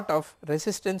plot of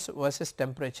resistance versus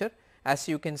temperature. As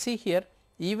you can see here,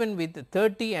 even with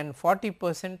 30 and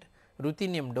 40%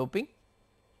 ruthenium doping,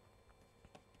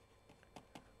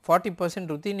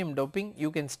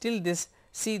 you can still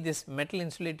see this metal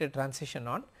insulated transition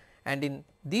on, and in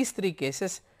these 3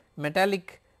 cases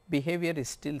metallic behavior is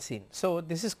still seen. So,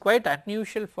 this is quite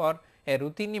unusual for a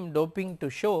ruthenium doping to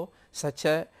show such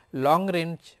a long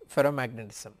range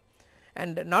ferromagnetism.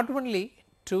 And not only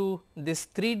to this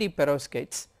 3D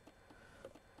perovskites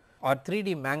or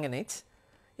 3D manganates,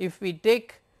 if we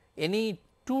take any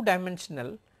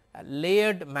 2-dimensional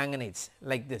layered manganates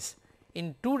like this,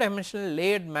 in 2-dimensional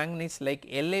layered manganese like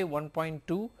La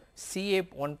 1.2, Ca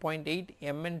 1.8,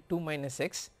 Mn2 minus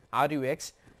x,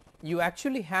 Rux, you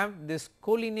actually have this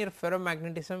collinear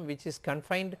ferromagnetism which is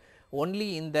confined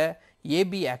only in the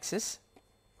AB axis,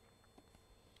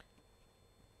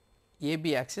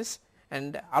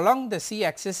 and along the C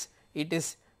axis it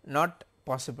is not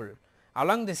possible.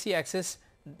 Along the C axis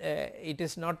it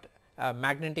is not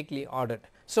magnetically ordered.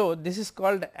 So, this is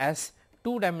called as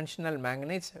 2-dimensional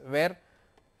manganese, where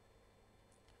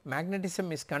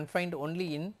magnetism is confined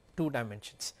only in 2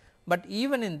 dimensions. But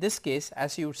even in this case,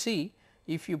 as you see,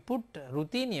 if you put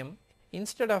ruthenium,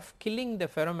 instead of killing the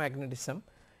ferromagnetism,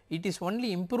 it is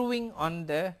only improving on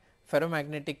the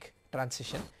ferromagnetic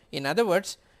transition. In other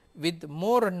words, with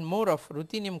more and more of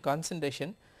ruthenium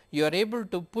concentration, you are able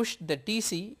to push the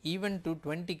Tc even to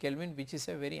 20 Kelvin, which is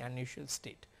a very unusual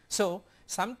state. So,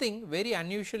 something very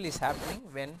unusual is happening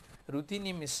when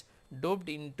ruthenium is doped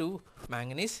into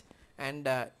manganese, and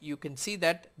you can see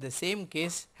that the same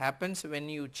case happens when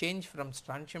you change from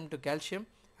strontium to calcium,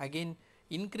 again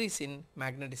increase in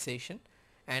magnetization,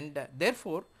 and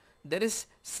therefore, there is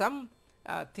some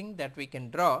thing that we can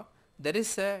draw. There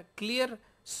is a clear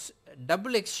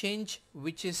double exchange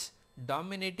which is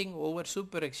dominating over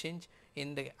super exchange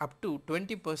in the up to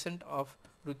 20% of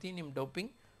ruthenium doping,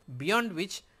 beyond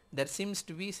which there seems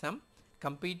to be some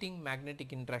competing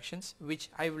magnetic interactions, which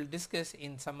I will discuss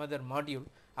in some other module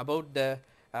about the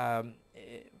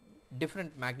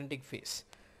different magnetic phase.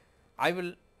 I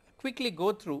will quickly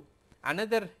go through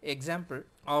another example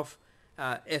of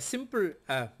a simple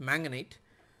manganite,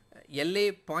 La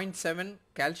 0.7,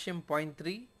 calcium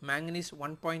 0.3, manganese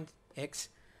 1.x,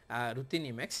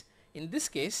 ruthenium X. In this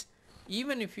case,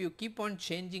 even if you keep on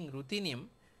changing ruthenium,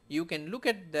 you can look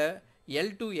at the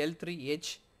L2 L3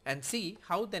 H and see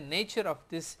how the nature of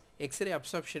this X-ray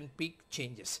absorption peak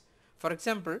changes. For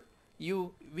example,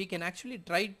 we can actually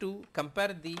try to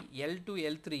compare the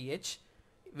L2 L3 H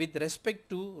with respect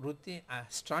to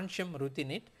strontium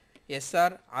ruthenate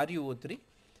SrRuO3,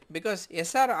 because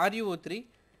SrRuO3,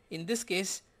 in this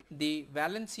case the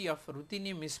valency of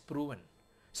ruthenium is proven.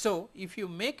 So, if you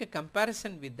make a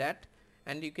comparison with that,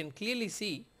 and you can clearly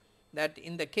see that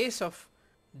in the case of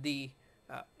the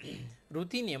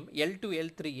ruthenium L2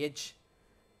 L3 H,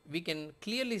 we can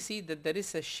clearly see that there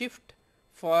is a shift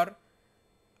for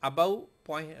above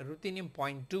ruthenium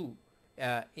 0.2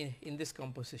 in this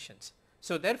compositions.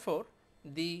 So, therefore,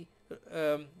 the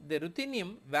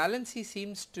ruthenium valency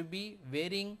seems to be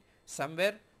varying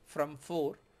somewhere from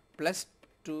 4 plus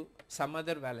to some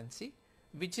other valency,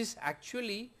 which is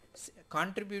actually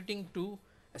contributing to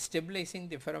stabilizing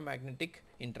the ferromagnetic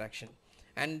interaction.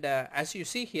 And as you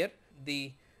see here,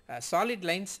 the solid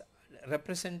lines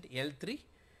represent L3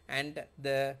 and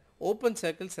the open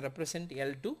circles represent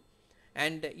L2,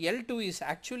 and L2 is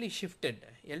actually shifted.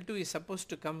 L2 is supposed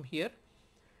to come here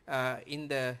in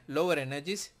the lower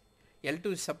energies,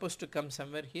 L2 is supposed to come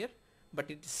somewhere here,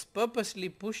 but it is purposely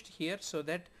pushed here so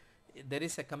that there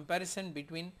is a comparison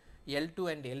between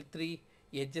L2 and L3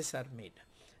 edges are made.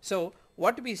 So,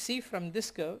 what we see from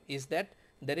this curve is that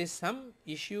there is some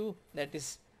issue that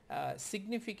is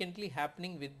significantly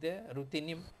happening with the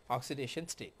ruthenium oxidation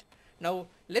state. Now,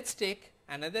 let us take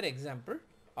another example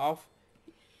of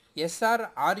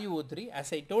SrRuO3.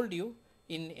 As I told you,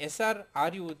 in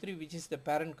SrRuO3, which is the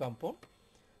parent compound,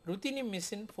 ruthenium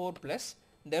is in 4 plus.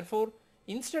 Therefore,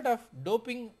 instead of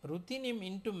doping ruthenium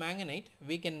into manganite,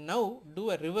 we can now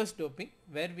do a reverse doping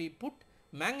where we put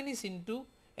manganese into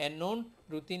a known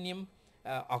ruthenium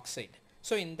oxide.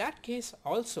 So, in that case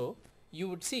also you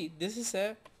would see this is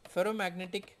a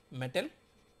ferromagnetic metal,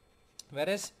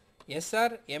 whereas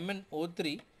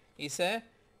SrMnO3 is a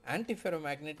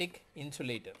antiferromagnetic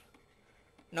insulator.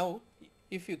 Now,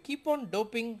 if you keep on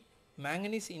doping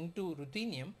manganese into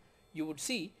ruthenium, you would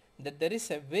see that there is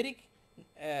a very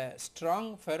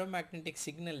strong ferromagnetic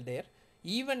signal there.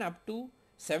 Even up to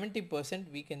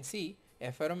 70% we can see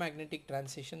a ferromagnetic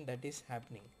transition that is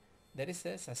happening. There is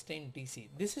a sustained Tc.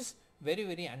 This is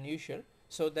very unusual.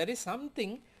 So, there is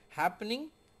something happening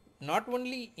not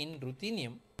only in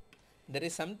ruthenium, there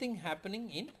is something happening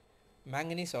in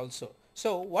manganese also.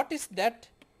 So, what is that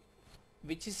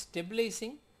which is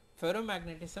stabilizing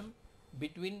ferromagnetism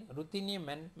between ruthenium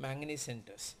and manganese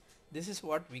centers? This is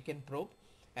what we can probe,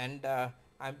 and I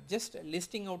am just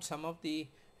listing out some of the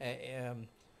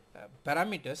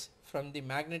parameters from the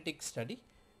magnetic study.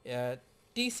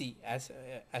 Tc,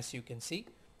 as you can see,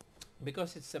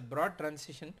 because it is a broad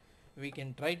transition, we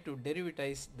can try to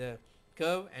derivatize the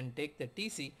curve and take the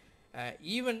Tc.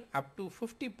 Even up to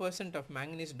 50% of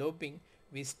manganese doping,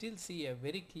 we still see a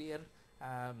very clear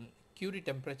Curie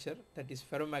temperature, that is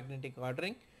ferromagnetic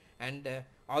ordering, and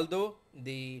although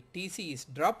the Tc is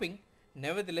dropping,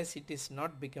 nevertheless it is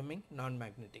not becoming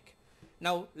non-magnetic.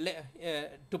 Now,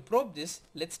 to probe this,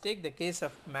 let us take the case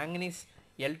of manganese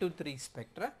L23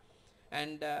 spectra,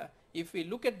 and if we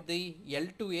look at the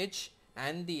L2H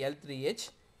and the L3H,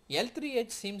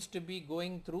 L3H seems to be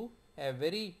going through a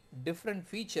very different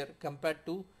feature compared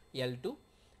to L2,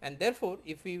 and therefore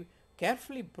if we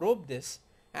carefully probe this,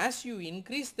 as you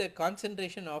increase the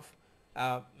concentration of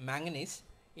manganese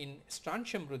in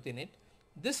strontium ruthenate,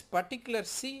 this particular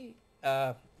C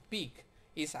peak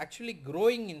is actually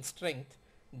growing in strength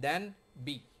than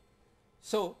B.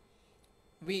 So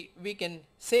we can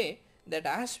say that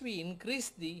as we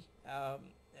increase the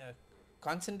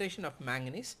concentration of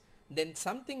manganese, then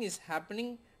something is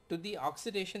happening to the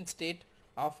oxidation state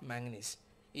of manganese.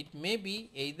 It may be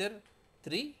either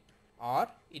 3 or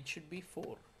it should be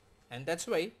 4, and that is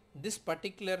why this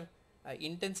particular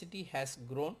intensity has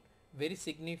grown very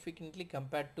significantly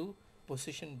compared to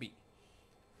position B.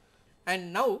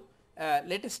 And now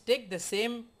let us take the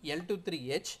same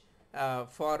L23H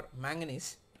for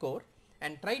manganese core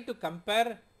and try to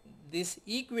compare this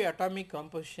equiatomic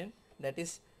composition, that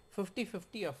is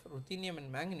 50-50 of ruthenium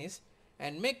and manganese,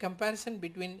 and make comparison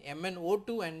between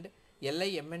MnO2 and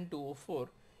LiMn2O4.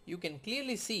 You can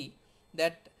clearly see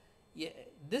that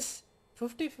this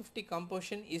 50-50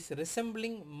 composition is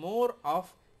resembling more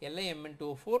of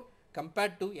LiMn2O4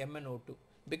 compared to MnO2,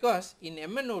 because in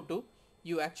MnO2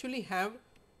 you actually have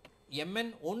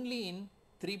Mn only in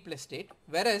 3+ state,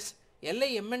 whereas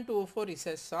LiMn2O4 is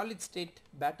a solid state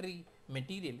battery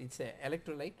material, it is a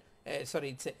electrolyte, it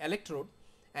is a electrode,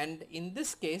 and in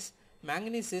this case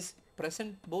manganese is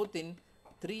present both in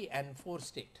 3 and 4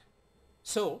 state.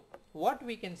 So what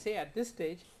we can say at this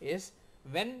stage is,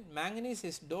 when manganese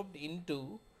is doped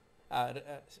into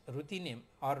ruthenium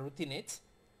or ruthenates,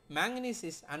 manganese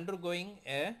is undergoing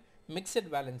a mixed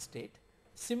valence state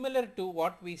similar to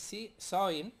what we saw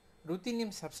in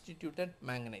ruthenium substituted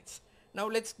manganites. Now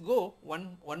let us go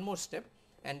one more step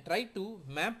and try to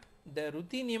map the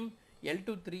ruthenium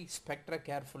L23 spectra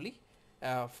carefully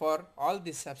for all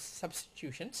these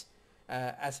substitutions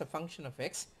as a function of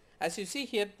x. As you see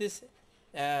here, this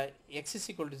x is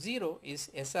equal to 0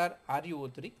 is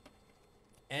SrRuO3,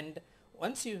 and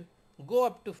once you go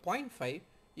up to 0.5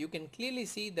 you can clearly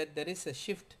see that there is a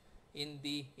shift in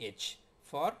the H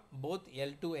for both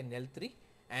L2 and L3,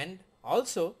 and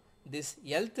also this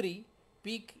L3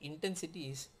 peak intensity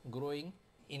is growing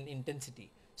in intensity.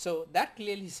 So that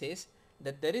clearly says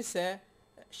that there is a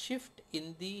shift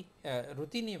in the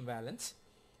ruthenium valence.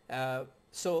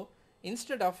 So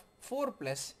instead of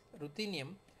 4+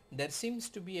 ruthenium, there seems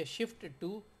to be a shift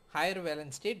to higher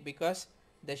valence state, because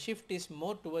the shift is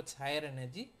more towards higher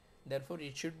energy. Therefore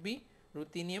it should be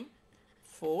ruthenium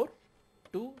 4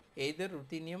 to either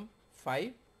ruthenium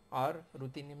 5 or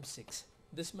ruthenium 6.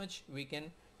 This much we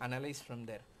can analyze from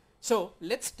there. So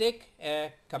let us take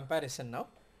a comparison now.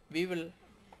 We will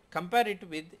compare it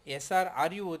with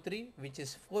SrRuO3, which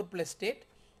is 4+ state,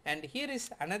 and here is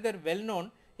another well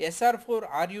known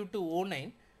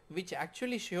SR4RU2O9, which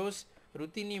actually shows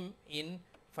ruthenium in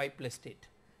 5+ state.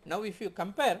 Now if you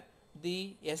compare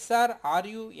the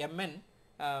SrRuMn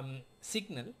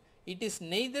signal, it is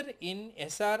neither in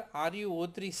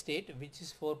SrRuO3 state, which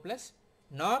is 4+,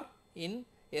 nor in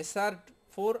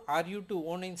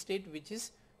SR4RU2O9 state, which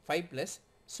is 5+.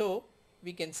 So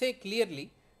we can say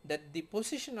clearly that the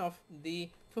position of the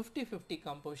 50-50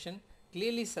 composition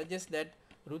clearly suggests that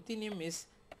ruthenium is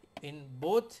in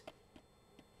both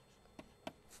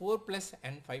 4+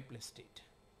 and 5+ state.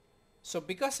 So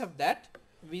because of that,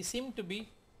 we seem to be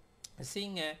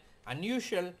seeing a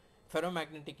unusual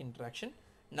ferromagnetic interaction.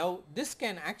 Now this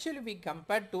can actually be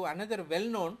compared to another well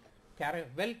known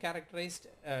well characterized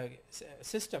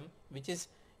system, which is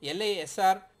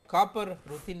LaSr copper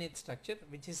ruthenate structure,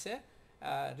 which is a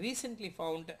recently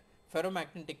found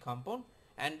ferromagnetic compound,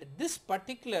 and this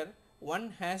particular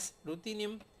one has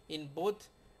ruthenium in both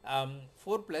 4+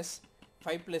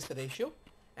 5+ ratio,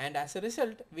 and as a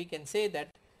result we can say that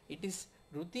it is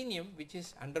ruthenium which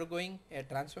is undergoing a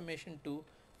transformation to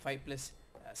 5+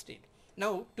 state.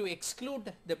 Now to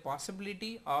exclude the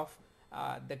possibility of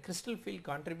the crystal field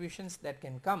contributions that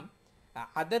can come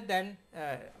other than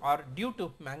or due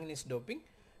to manganese doping,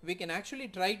 we can actually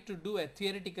try to do a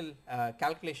theoretical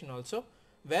calculation also,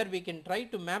 where we can try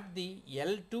to map the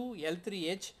L2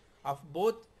 L3H of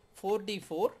both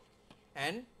 4D4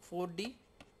 and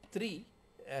 4D3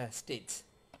 states,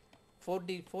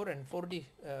 4D4 and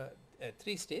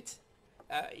 4D3 states.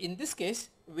 In this case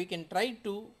we can try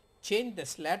to change the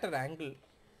Slater angle,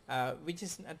 which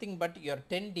is nothing but your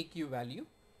 10 dq value,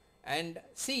 and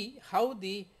see how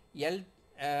the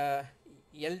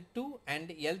L2 and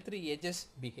L3 edges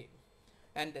behave.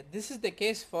 And this is the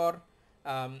case for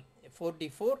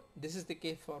 4D4, this is the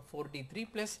case for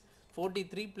 4D3+,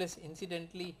 4d3 plus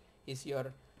incidentally is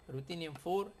your ruthenium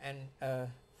 4 and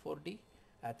 4d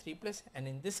 3 plus, and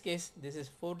in this case this is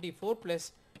 4d4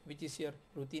 plus, which is your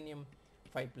ruthenium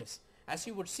 5 plus. As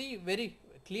you would see very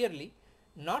clearly,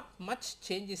 not much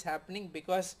change is happening,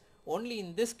 because only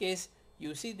in this case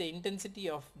you see the intensity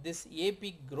of this A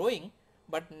peak growing,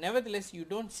 but nevertheless you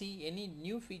do not see any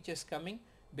new features coming,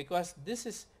 because this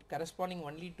is corresponding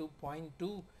only to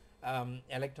 0.2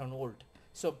 electron volt.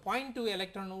 So 0.2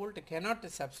 electron volt cannot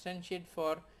substantiate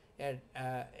for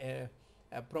a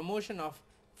promotion of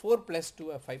 4 plus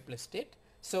to a 5 plus state.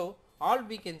 So all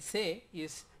we can say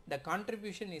is the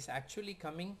contribution is actually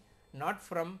coming not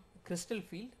from crystal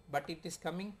field, but it is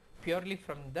coming purely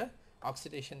from the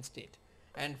oxidation state.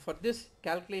 And for this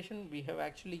calculation we have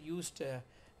actually used a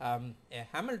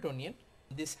Hamiltonian.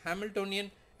 This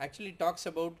Hamiltonian actually talks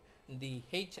about the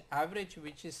H average,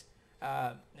 which is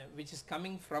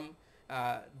coming from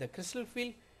the crystal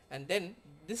field, and then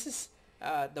this is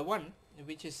the one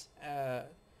which is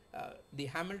the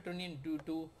Hamiltonian due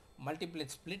to multiplet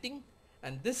splitting,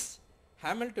 and this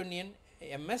Hamiltonian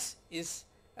MS is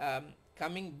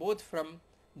coming both from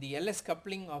the LS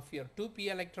coupling of your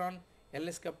 2p electron,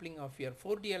 LS coupling of your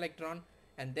 4d electron,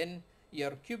 and then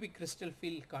your cubic crystal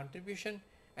field contribution,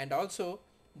 and also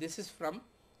this is from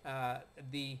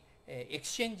the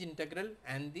exchange integral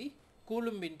and the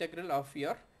Coulomb integral of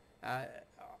your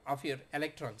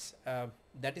electrons,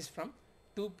 that is from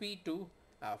 2p to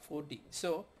 4d.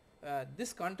 So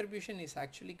this contribution is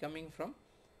actually coming from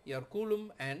your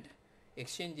Coulomb and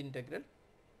exchange integral,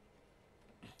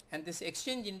 and this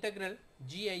exchange integral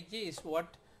Gij is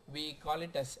what we call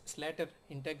it as Slater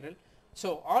integral.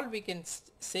 So all we can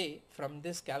say from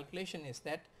this calculation is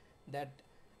that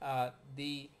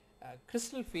the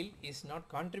crystal field is not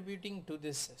contributing to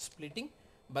this splitting,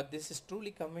 but this is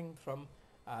truly coming from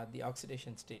the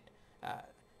oxidation state.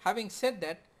 Having said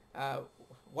that,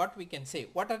 what we can say,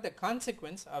 what are the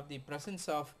consequences of the presence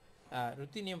of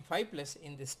ruthenium 5 plus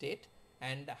in this state,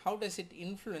 and how does it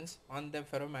influence on the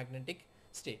ferromagnetic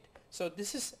state. So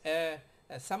this is a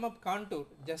sum up contour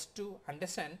just to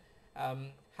understand,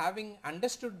 having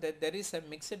understood that there is a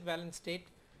mixed valence state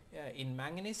in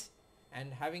manganese,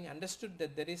 and having understood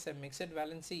that there is a mixed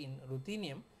valency in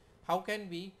ruthenium, how can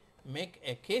we make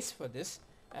a case for this?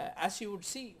 As you would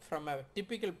see from a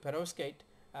typical perovskite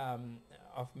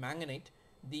of manganite,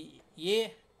 the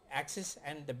A axis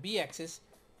and the B axis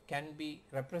can be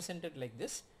represented like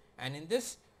this, and in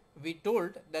this we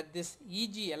told that this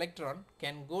Eg electron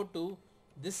can go to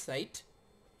this site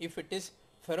if it is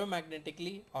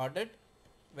ferromagnetically ordered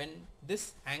when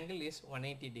this angle is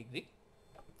 180 degree.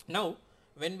 Now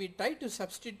when we try to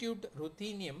substitute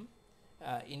ruthenium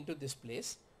into this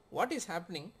place, what is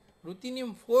happening?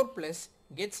 Ruthenium 4 plus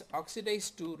gets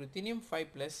oxidized to ruthenium 5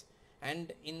 plus,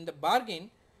 and in the bargain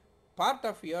part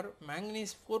of your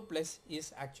manganese 4 plus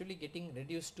is actually getting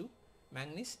reduced to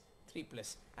manganese 3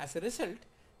 plus. As a result,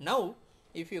 now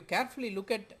if you carefully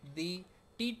look at the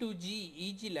T2G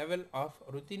Eg level of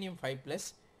ruthenium 5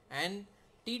 plus and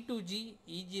T2G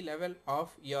Eg level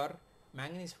of your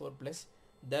manganese 4 plus,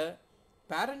 the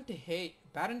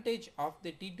parentage of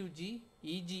the T2G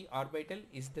Eg orbital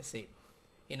is the same.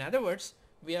 In other words,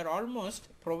 we are almost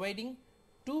providing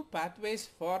two pathways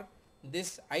for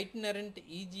this itinerant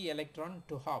Eg electron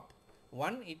to hop.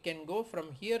 One, it can go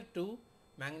from here to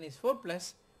manganese 4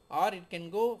 plus, or it can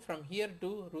go from here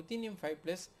to ruthenium 5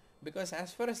 plus, because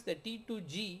as far as the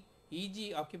T2G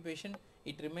Eg occupation,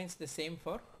 it remains the same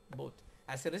for both.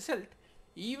 As a result,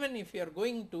 even if you are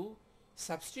going to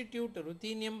substitute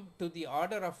ruthenium to the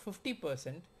order of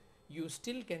 50%, you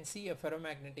still can see a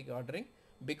ferromagnetic ordering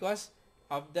because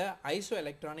of the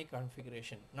isoelectronic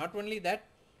configuration. Not only that,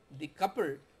 the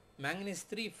coupled manganese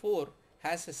 3,4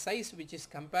 has a size which is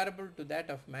comparable to that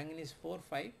of manganese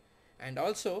 4,5, and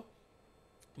also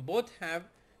both have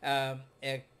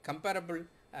a comparable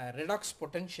redox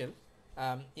potential.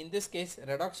 In this case,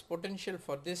 redox potential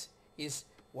for this is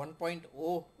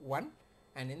 1.01,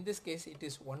 and in this case it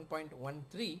is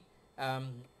 1.13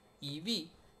 EV.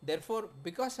 Therefore,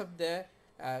 because of the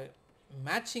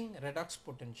matching redox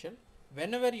potential,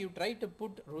 whenever you try to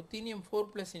put ruthenium 4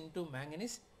 plus into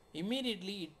manganese,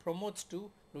 immediately it promotes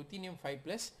to ruthenium 5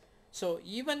 plus. So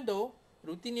even though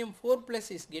ruthenium 4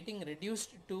 plus is getting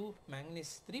reduced to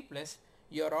manganese 3 plus,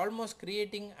 you are almost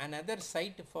creating another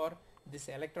site for this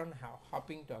electron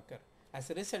hopping to occur. As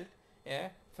a result,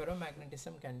 a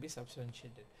ferromagnetism can be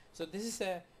substantiated. So this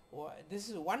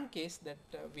is one case that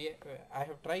I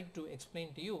have tried to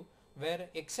explain to you, where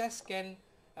EXAS can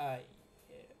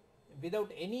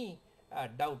without any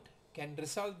doubt can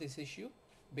resolve this issue,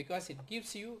 because it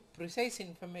gives you precise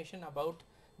information about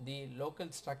the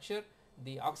local structure,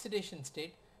 the oxidation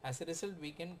state. As a result,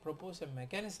 we can propose a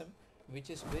mechanism which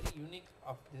is very unique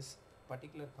of this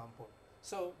particular compound.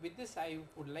 So with this I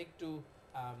would like to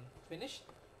finish,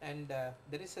 and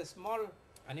there is a small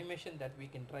animation that we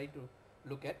can try to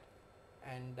look at,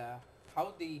 and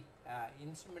how the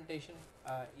instrumentation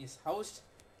is housed,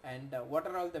 and what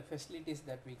are all the facilities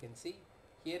that we can see.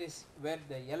 Here is where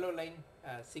the yellow line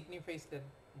signifies that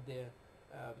the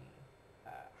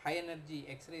high energy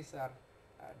X-rays are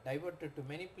diverted to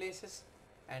many places,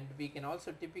 and we can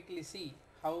also typically see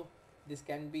how this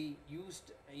can be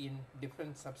used in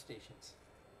different substations.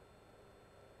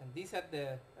 And these are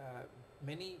the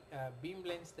many beam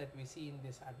lengths that we see in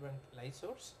this advanced light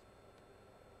source.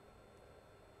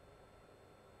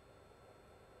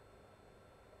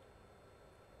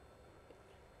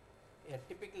 A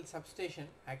typical substation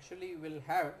actually will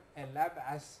have a lab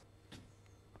as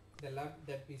the lab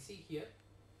that we see here.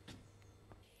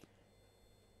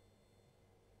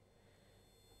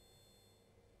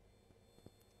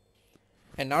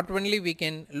 And not only we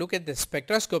can look at the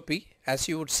spectroscopy, as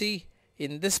you would see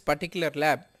in this particular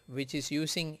lab which is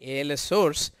using ALS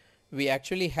source, we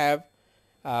actually have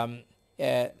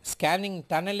a scanning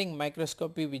tunneling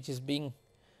microscopy which is being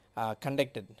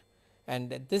conducted,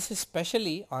 and this is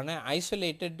specially on an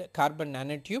isolated carbon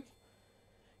nanotube.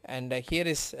 And here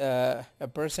is a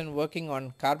person working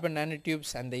on carbon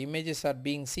nanotubes, and the images are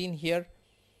being seen here.